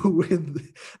do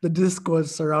with the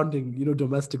discourse surrounding,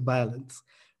 domestic violence,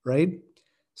 right?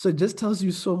 So it just tells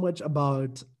you so much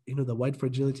about, the white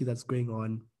fragility that's going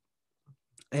on,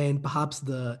 and perhaps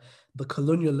the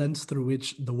colonial lens through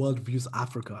which the world views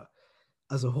Africa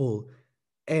as a whole.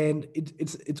 And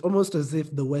it's almost as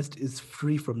if the West is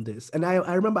free from this. And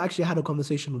I remember actually I had a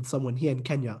conversation with someone here in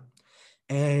Kenya.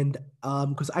 And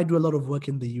because I do a lot of work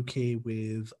in the UK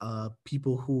with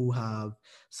people who have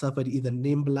suffered either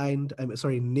name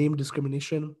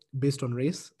discrimination based on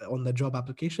race on their job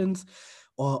applications,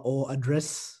 or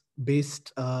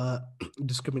address-based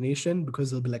discrimination,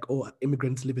 because they'll be like, oh,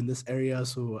 immigrants live in this area,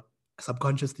 so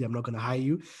subconsciously I'm not going to hire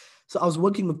you. So I was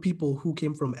working with people who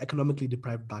came from economically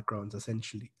deprived backgrounds,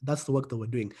 essentially. That's the work that we're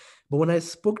doing. But when I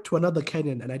spoke to another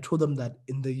Kenyan and I told them that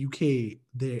in the UK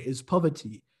there is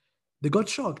poverty, they got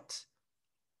shocked,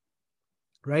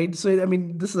 right? So I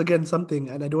mean, this is again something,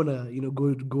 and I don't want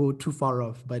to go too far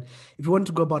off, but if you want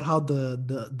to go about how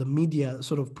the media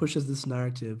sort of pushes this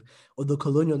narrative, or the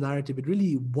colonial narrative, it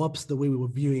really warps the way we were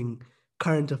viewing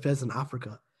current affairs in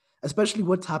Africa, especially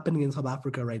what's happening in South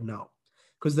Africa right now.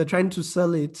 because they're trying to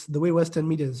sell it the way Western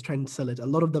media is trying to sell it. A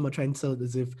lot of them are trying to sell it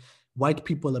as if white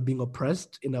people are being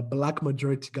oppressed in a black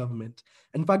majority government.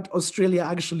 In fact, Australia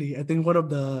actually, I think one of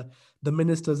the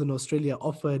ministers in Australia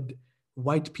offered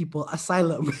white people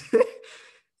asylum,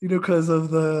 because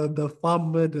of the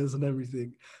farm murders and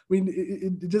everything. I mean,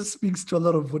 it just speaks to a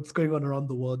lot of what's going on around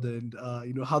the world, and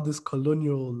how this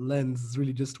colonial lens is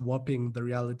really just warping the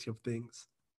reality of things.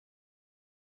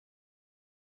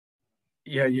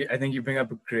 Yeah, I think you bring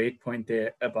up a great point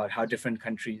there about how different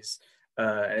countries,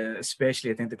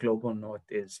 especially I think the global north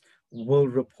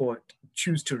will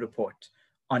choose to report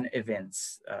on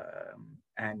events,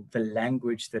 and the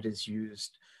language that is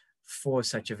used for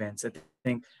such events. I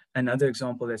think another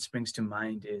example that springs to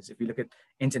mind is if you look at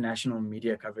international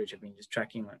media coverage. I've been just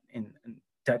tracking in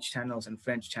Dutch channels and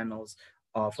French channels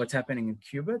of what's happening in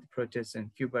Cuba, the protests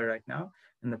in Cuba right now,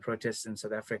 and the protests in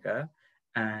South Africa.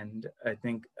 And I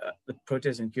think the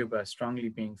protests in Cuba are strongly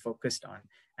being focused on.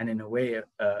 And in a way,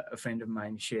 a friend of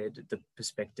mine shared the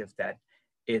perspective that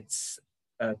it's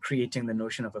creating the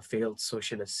notion of a failed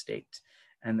socialist state.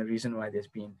 And the reason why there's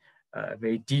been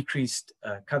very decreased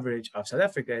coverage of South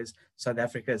Africa is South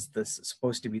Africa is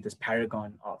supposed to be this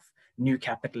paragon of new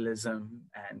capitalism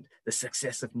and the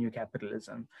success of new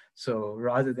capitalism. So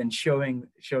rather than showing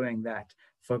that,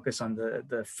 focus on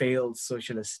the failed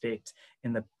socialist state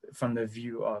from the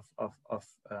view of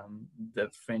the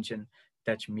French and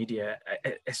Dutch media.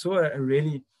 I saw a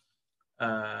really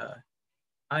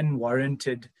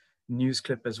unwarranted news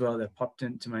clip as well that popped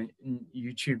into my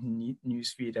YouTube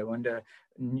news feed. I wonder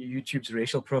YouTube's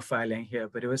racial profiling here,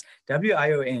 but it was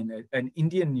WION, an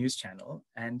Indian news channel,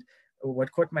 and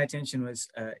what caught my attention was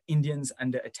Indians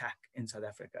under attack in South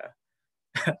Africa.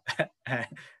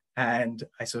 And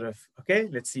I sort of, okay,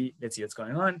 let's see what's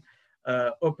going on.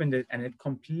 Opened it, and it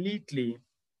completely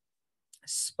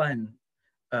spun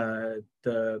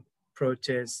the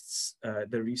protests,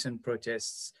 the recent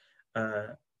protests,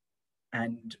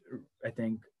 and I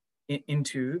think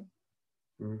into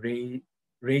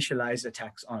racialized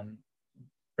attacks on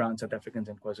brown South Africans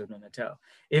in KwaZulu-Natal.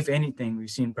 If anything, we've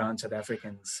seen brown South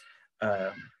Africans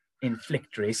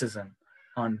inflict racism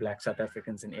on Black South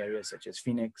Africans in areas such as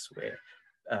Phoenix, where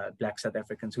Black South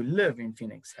Africans who live in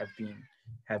Phoenix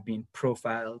have been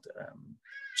profiled,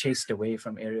 chased away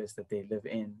from areas that they live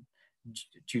in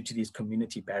due to these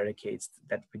community barricades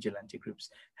that vigilante groups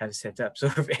have set up.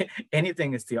 So if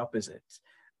anything, it's the opposite.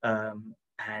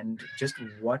 And just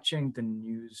watching the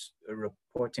news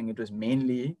reporting,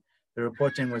 the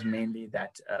reporting was mainly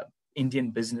that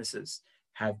Indian businesses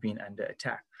have been under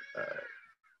attack.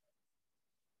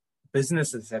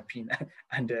 Businesses have been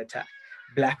under attack.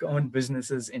 Black-owned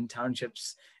businesses in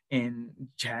townships in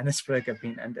Johannesburg have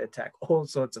been under attack. All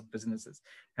sorts of businesses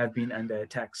have been under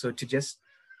attack. So to just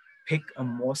pick a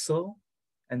morsel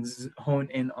and hone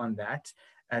in on that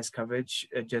as coverage,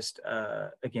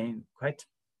 again, quite,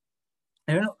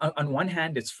 I don't know, on one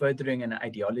hand, it's furthering an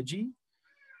ideology.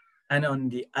 And on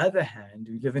the other hand,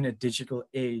 we live in a digital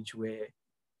age where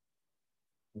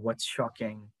what's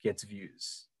shocking gets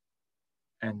views.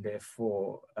 And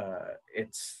therefore,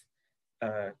 it's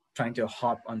trying to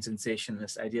harp on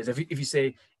sensationalist ideas. If you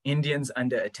say Indians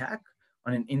under attack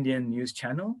on an Indian news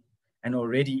channel, and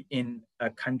already in a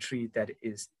country that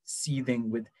is seething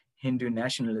with Hindu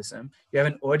nationalism, you have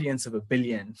an audience of 1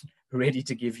 billion ready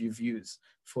to give you views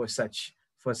for such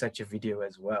a video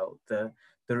as well. The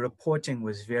reporting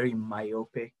was very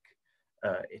myopic.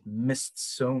 It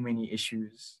missed so many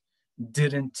issues,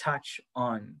 didn't touch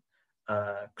on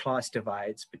class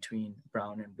divides between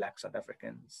brown and Black South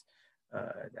Africans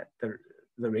that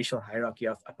the racial hierarchy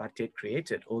of apartheid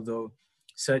created, although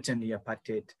certainly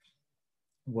apartheid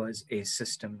was a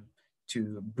system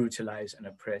to brutalize and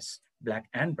oppress Black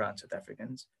and brown South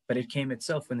Africans, but it came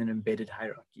itself with an embedded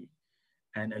hierarchy.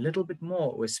 And a little bit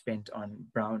more was spent on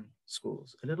brown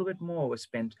schools, a little bit more was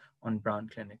spent on brown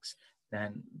clinics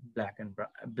than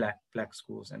Black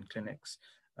schools and clinics.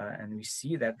 And we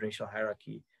see that racial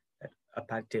hierarchy, that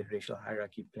apartheid racial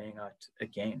hierarchy playing out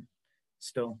again.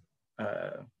 Still,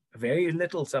 very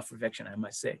little self-reflection, I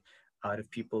must say, out of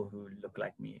people who look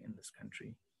like me in this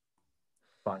country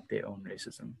about their own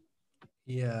racism.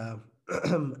 Yeah.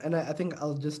 And I think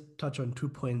I'll just touch on 2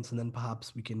 points, and then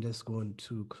perhaps we can just go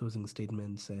into closing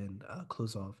statements and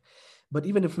close off. But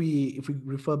even if we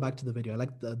refer back to the video, I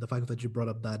like the fact that you brought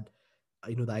up that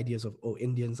the ideas of, oh,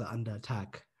 Indians are under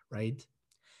attack, right?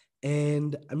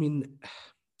 And I mean,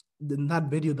 in that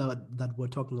video that we're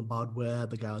talking about, where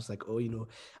the guy was like, oh,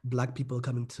 Black people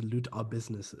coming to loot our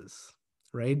businesses,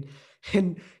 right?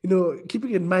 And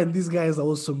keeping in mind these guys are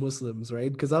also Muslims,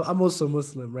 right? Because I'm also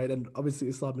Muslim, right? And obviously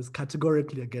Islam is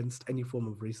categorically against any form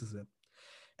of racism.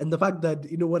 And the fact that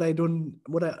what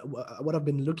I've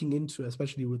been looking into,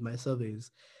 especially with my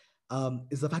surveys,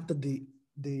 is the fact that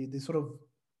they sort of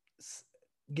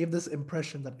gave this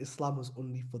impression that Islam was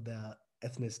only for their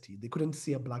ethnicity. They couldn't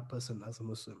see a black person as a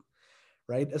Muslim,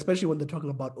 right? Especially when they're talking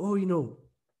about,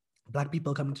 black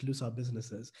people coming to lose our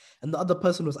businesses. And the other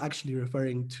person was actually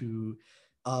referring to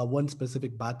one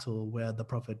specific battle where the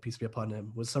Prophet, peace be upon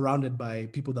him, was surrounded by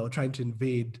people that were trying to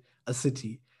invade a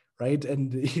city, right?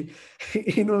 And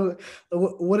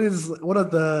what are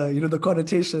the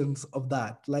connotations of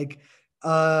that? Like,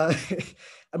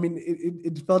 I mean,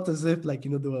 it felt as if like they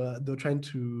were trying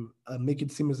to make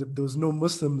it seem as if there was no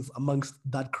Muslims amongst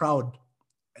that crowd,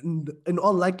 and in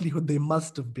all likelihood they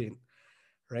must have been,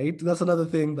 right? That's another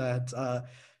thing that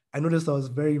I noticed that was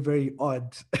very, very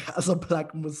odd as a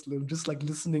Black Muslim, just like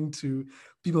listening to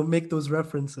people make those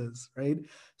references, right?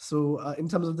 So, in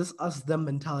terms of this us them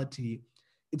mentality,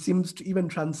 it seems to even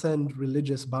transcend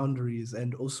religious boundaries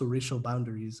and also racial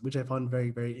boundaries, which I found very,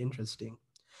 very interesting.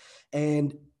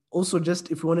 And also,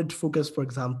 just if we wanted to focus, for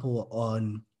example,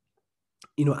 on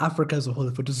Africa as a whole,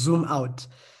 if we to zoom out,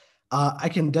 I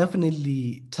can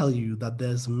definitely tell you that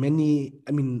there's many.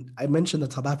 I mean, I mentioned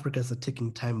that South Africa is a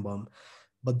ticking time bomb,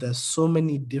 but there's so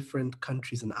many different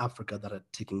countries in Africa that are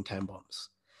ticking time bombs.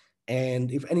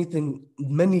 And if anything,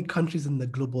 many countries in the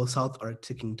global south are a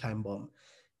ticking time bomb.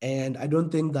 And I don't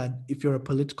think that if you're a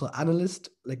political analyst,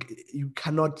 like you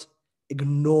cannot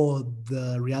ignore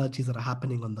the realities that are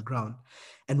happening on the ground.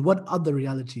 And what are the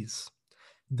realities?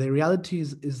 The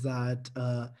realities is that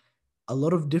a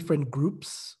lot of different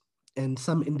groups and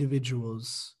some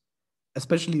individuals,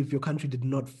 especially if your country did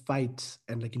not fight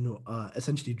and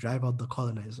essentially drive out the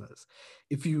colonizers,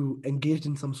 if you engaged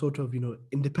in some sort of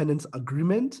independence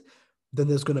agreement, then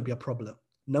there's going to be a problem.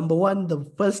 Number one, the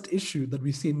first issue that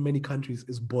we see in many countries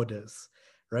is borders,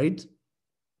 right?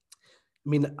 I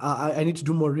mean, I need to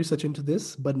do more research into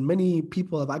this, but many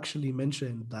people have actually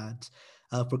mentioned that,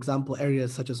 for example,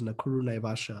 areas such as Nakuru,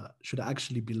 Naivasha should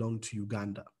actually belong to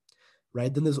Uganda,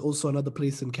 right? Then there's also another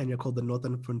place in Kenya called the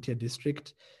Northern Frontier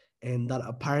District, and that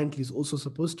apparently is also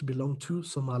supposed to belong to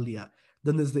Somalia.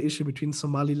 Then there's the issue between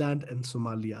Somaliland and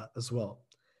Somalia as well,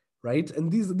 right?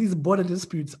 And these border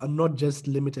disputes are not just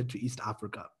limited to East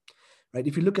Africa, right?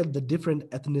 If you look at the different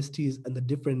ethnicities and the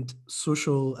different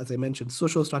social, as I mentioned,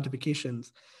 social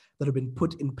stratifications that have been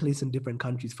put in place in different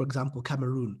countries, for example,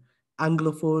 Cameroon,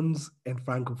 Anglophones and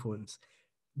Francophones,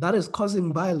 that is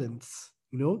causing violence,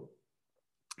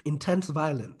 intense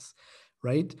violence,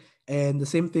 right? And the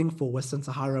same thing for Western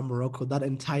Sahara, Morocco, that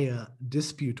entire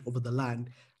dispute over the land.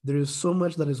 There is so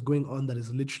much that is going on that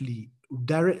is literally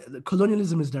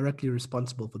colonialism is directly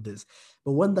responsible for this.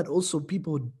 But one that also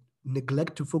people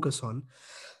neglect to focus on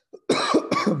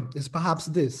is perhaps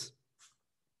this.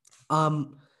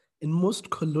 In most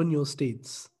colonial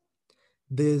states,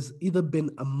 there's either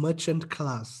been a merchant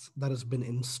class that has been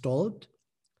installed,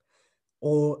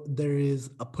 or there is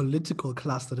a political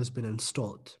class that has been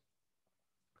installed.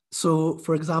 So,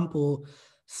 for example,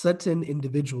 certain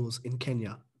individuals in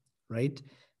Kenya, right,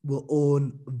 will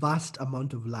own vast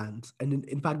amount of lands, and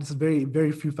in fact, it's very,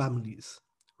 very few families,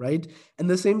 right? And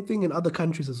the same thing in other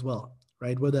countries as well,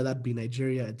 right? Whether that be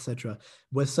Nigeria, etc.,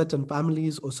 where certain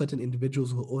families or certain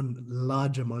individuals will own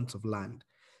large amounts of land,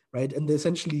 right? And they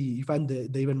essentially, you find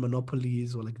they even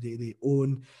monopolies, or like they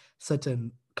own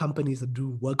certain companies that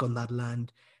do work on that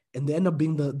land, and they end up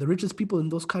being the richest people in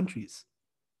those countries,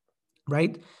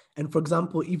 right? And for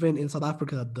example, even in South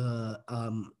Africa,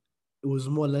 it was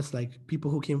more or less like people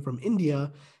who came from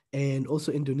India and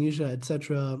also Indonesia,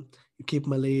 etc., Cape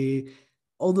Malay,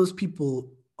 all those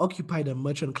people occupied a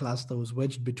merchant class that was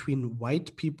wedged between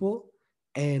white people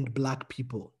and black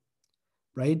people,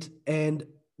 right? And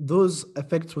those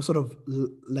effects were sort of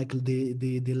like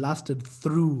they lasted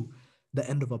through the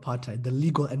end of apartheid, the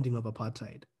legal ending of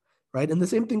apartheid, right? And the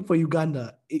same thing for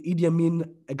Uganda. Idi Amin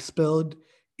expelled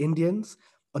Indians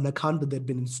on account that they'd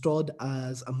been installed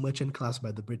as a merchant class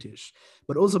by the British.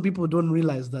 But also people don't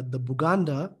realize that the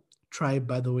Buganda tribe,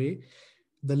 by the way,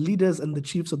 the leaders and the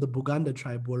chiefs of the Buganda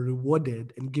tribe were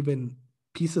rewarded and given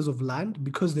pieces of land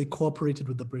because they cooperated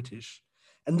with the British.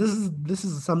 And this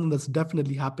is something that's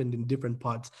definitely happened in different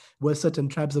parts where certain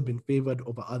tribes have been favored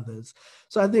over others.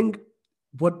 So I think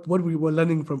what we were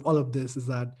learning from all of this is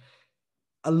that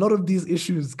a lot of these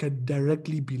issues can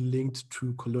directly be linked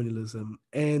to colonialism.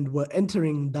 And we're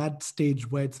entering that stage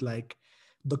where it's like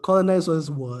the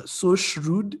colonizers were so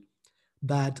shrewd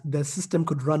that their system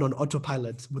could run on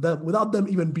autopilot without them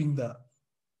even being there.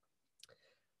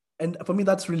 And for me,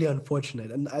 that's really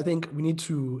unfortunate. And I think we need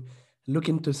to look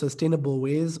into sustainable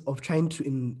ways of trying to,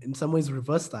 in some ways,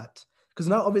 reverse that. Because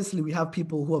now, obviously, we have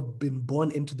people who have been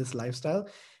born into this lifestyle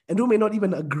and who may not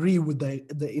even agree with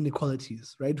the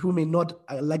inequalities, right? Who may not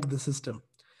like the system,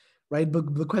 right?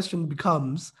 But the question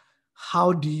becomes,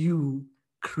 how do you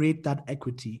create that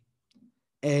equity?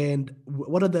 And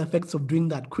what are the effects of doing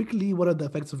that quickly? What are the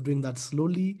effects of doing that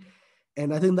slowly?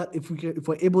 And I think that if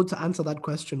we're able to answer that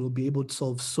question, we'll be able to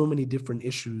solve so many different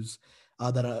issues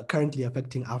that are currently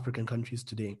affecting African countries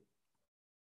today.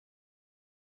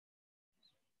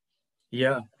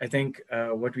 Yeah, I think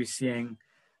what we're seeing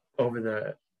over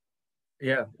the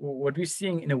what we're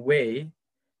seeing in a way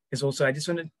is also, I just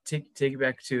want to take you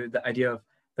back to the idea of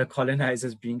the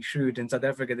colonizers being shrewd. In South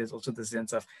Africa, there's also the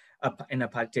sense of in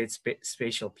apartheid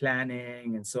spatial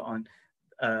planning and so on,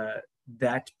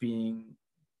 that being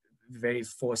very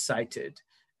foresighted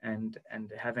and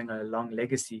having a long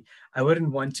legacy. I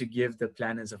wouldn't want to give the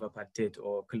planners of apartheid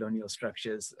or colonial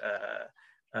structures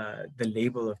the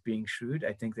label of being shrewd.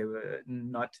 I think they were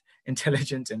not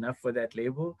intelligent enough for that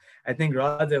label. I think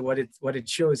rather what it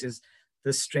shows is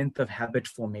the strength of habit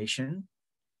formation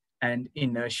and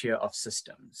inertia of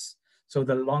systems. So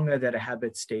the longer that a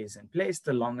habit stays in place,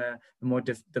 the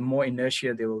more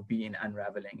inertia there will be in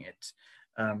unraveling it.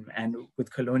 And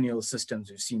with colonial systems,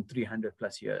 we've seen 300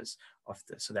 plus years of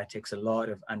this. So that takes a lot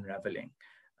of unraveling.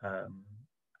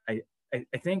 I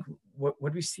think what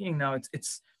we're seeing now,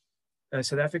 it's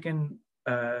South African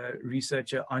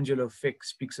researcher Angelo Fick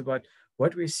speaks about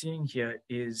what we're seeing here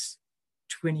is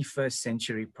 21st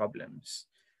century problems: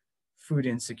 food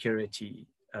insecurity,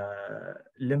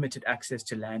 limited access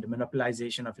to land,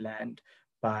 monopolization of land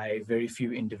by very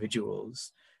few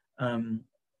individuals.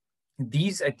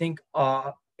 These, I think,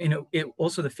 are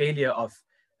also the failure of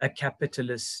a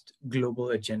capitalist global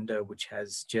agenda, which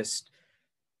has just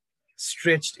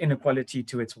stretched inequality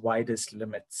to its widest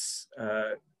limits,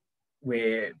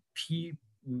 where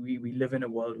we live in a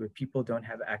world where people don't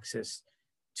have access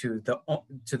to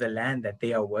the land that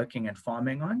they are working and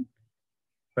farming on,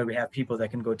 but we have people that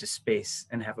can go to space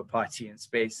and have a party in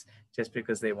space just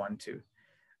because they want to.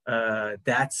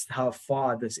 That's how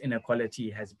far this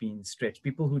inequality has been stretched.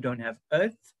 People who don't have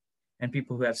Earth and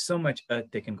people who have so much Earth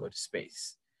they can go to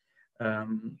space.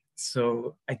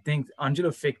 So I think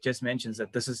Angelo Fick just mentions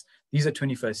that these are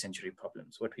 21st century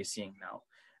problems, what we're seeing now.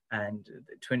 And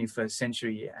the 21st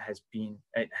century has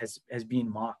been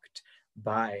marked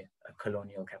by a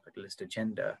colonial capitalist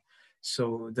agenda.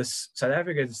 So this South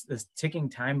Africa is this ticking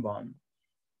time bomb,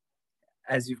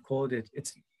 as you've called it.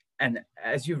 And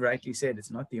as you rightly said,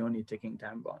 it's not the only ticking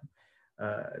time bomb.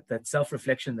 That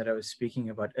self-reflection that I was speaking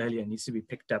about earlier needs to be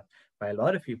picked up by a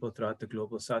lot of people throughout the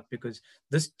global South, because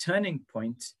this turning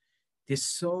point, there's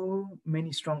so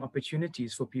many strong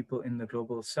opportunities for people in the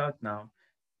global South now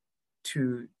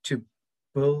to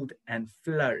build and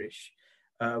flourish.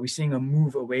 We're seeing a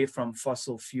move away from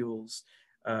fossil fuels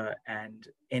and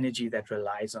energy that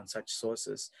relies on such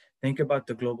sources. Think about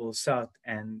the global South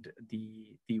and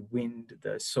the wind,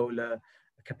 the solar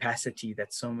capacity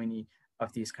that so many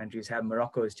of these countries have.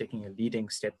 Morocco is taking a leading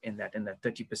step in that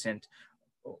 30%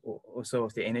 or so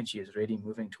of the energy is already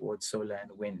moving towards solar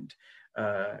and wind.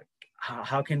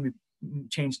 How can we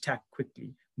change tack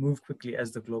quickly, move quickly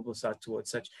as the global South towards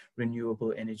such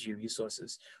renewable energy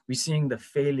resources? We're seeing the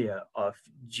failure of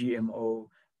GMO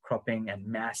cropping and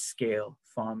mass scale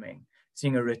farming,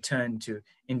 seeing a return to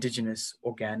indigenous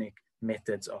organic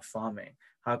methods of farming.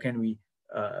 How can we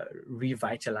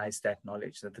revitalize that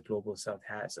knowledge that the global South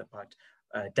has about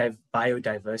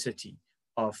biodiversity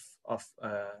of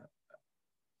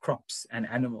crops and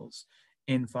animals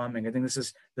in farming? I think this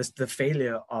is the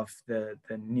failure of the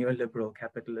neoliberal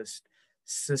capitalist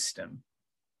system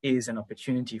is an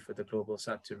opportunity for the global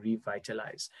South to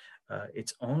revitalize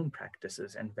its own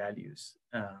practices and values.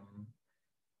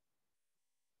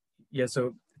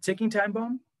 So ticking time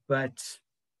bomb, but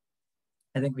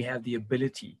I think we have the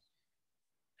ability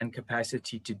and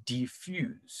capacity to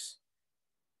defuse.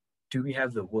 Do we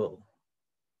have the will,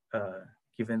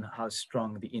 given how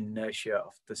strong the inertia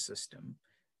of the system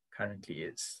currently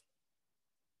is?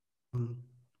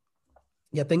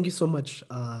 Yeah, thank you so much,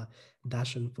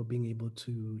 Dashan, for being able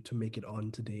to make it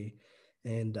on today.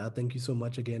 And thank you so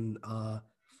much again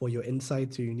for your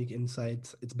insights, your unique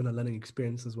insights. It's been a learning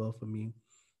experience as well for me.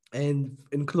 And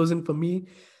in closing for me,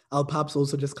 I'll perhaps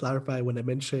also just clarify when I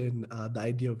mention the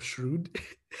idea of shrewd.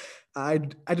 I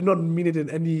did not mean it in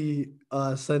any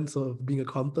sense of being a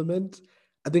compliment.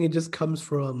 I think it just comes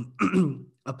from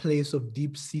a place of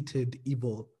deep-seated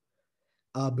evil.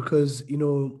 Because,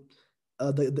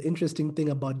 the interesting thing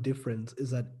about difference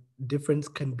is that difference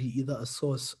can be either a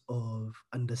source of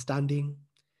understanding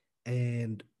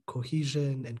and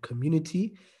cohesion and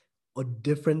community, or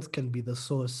difference can be the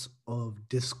source of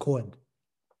discord,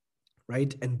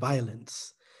 right? And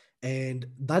violence. And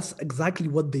that's exactly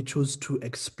what they chose to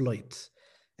exploit.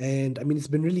 And I mean, it's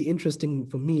been really interesting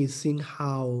for me seeing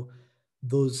how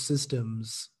those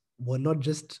systems were not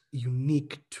just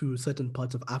unique to certain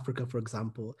parts of Africa, for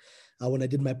example. When I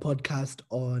did my podcast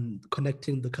on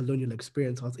connecting the colonial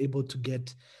experience, I was able to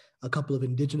get a couple of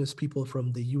indigenous people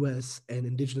from the US and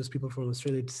indigenous people from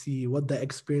Australia to see what their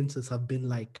experiences have been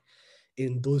like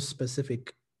in those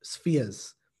specific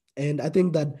spheres. And I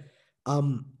think that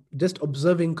um, just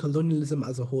observing colonialism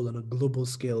as a whole on a global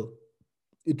scale,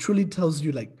 it truly tells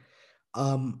you like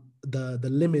the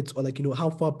limits, or like, you know, how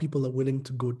far people are willing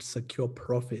to go to secure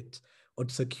profit or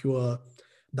to secure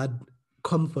that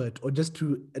comfort, or just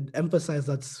to emphasize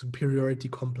that superiority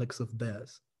complex of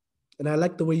theirs. And I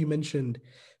like the way you mentioned,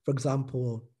 for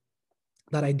example,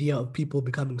 that idea of people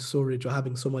becoming so rich or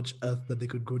having so much earth that they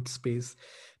could go to space.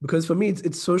 Because for me,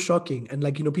 it's so shocking. And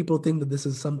like, you know, people think that this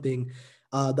is something,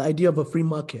 the idea of a free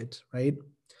market, right?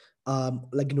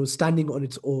 Like, you know, standing on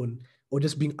its own or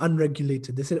just being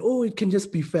unregulated. They said, oh, it can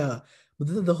just be fair.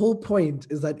 But the whole point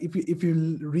is that if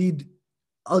you read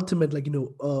ultimate, like, you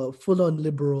know, full on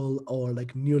liberal or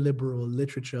like neoliberal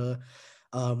literature,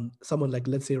 someone like,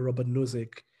 let's say, Robert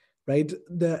Nozick, right?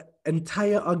 The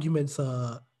entire arguments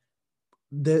are,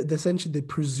 they essentially they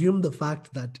presume the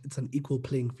fact that it's an equal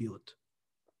playing field.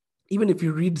 Even if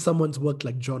you read someone's work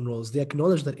like John Rawls, they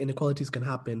acknowledge that inequalities can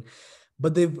happen,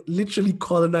 but they've literally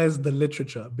colonized the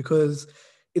literature because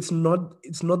it's not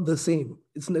the same.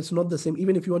 It's not the same.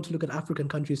 Even if you want to look at African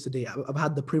countries today, I've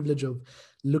had the privilege of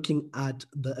looking at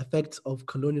the effects of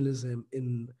colonialism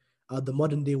in the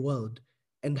modern day world,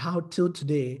 and how till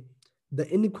today the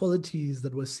inequalities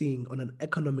that we're seeing on an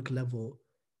economic level,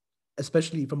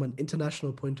 especially from an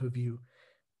international point of view,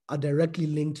 are directly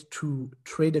linked to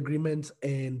trade agreements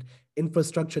and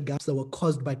infrastructure gaps that were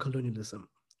caused by colonialism.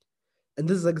 And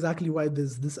this is exactly why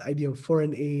there's this idea of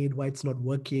foreign aid, why it's not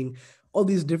working, all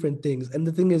these different things. And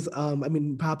the thing is, I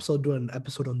mean, perhaps I'll do an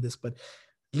episode on this, but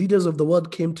leaders of the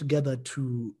world came together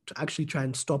to actually try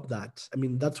and stop that. I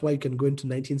mean, that's why you can go into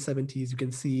 1970s, you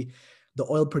can see the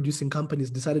oil producing companies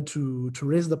decided to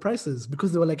raise the prices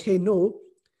because they were like, hey, no,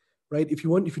 right? If you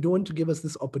don't want to give us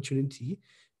this opportunity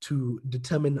to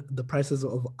determine the prices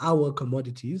of our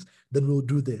commodities, then we'll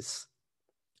do this,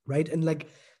 right? And like,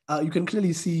 you can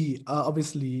clearly see,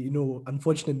 obviously, you know,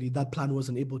 unfortunately, that plan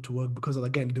wasn't able to work because of,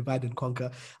 again, divide and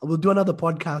conquer. I will do another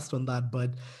podcast on that,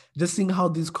 but just seeing how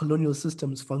these colonial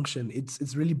systems function,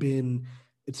 it's really been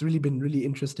really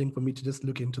interesting for me to just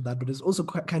look into that. But it's also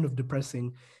quite kind of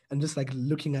depressing, and just like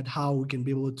looking at how we can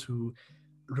be able to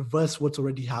reverse what's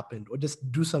already happened or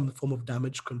just do some form of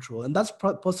damage control. And that's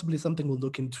possibly something we'll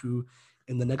look into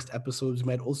in the next episodes. We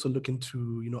might also look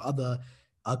into, you know, other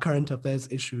current affairs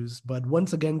issues. But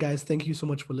once again, guys, thank you so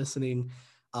much for listening.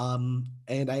 And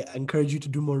I encourage you to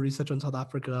do more research on South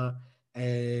Africa.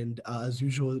 And as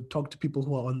usual, talk to people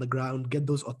who are on the ground, get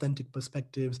those authentic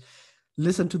perspectives,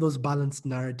 listen to those balanced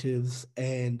narratives,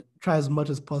 and try as much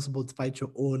as possible to fight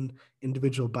your own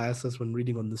individual biases when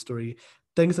reading on the story.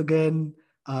 Thanks again,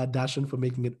 Dashan, for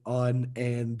making it on.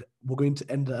 And we're going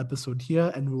to end the episode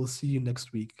here, and we'll see you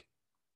next week.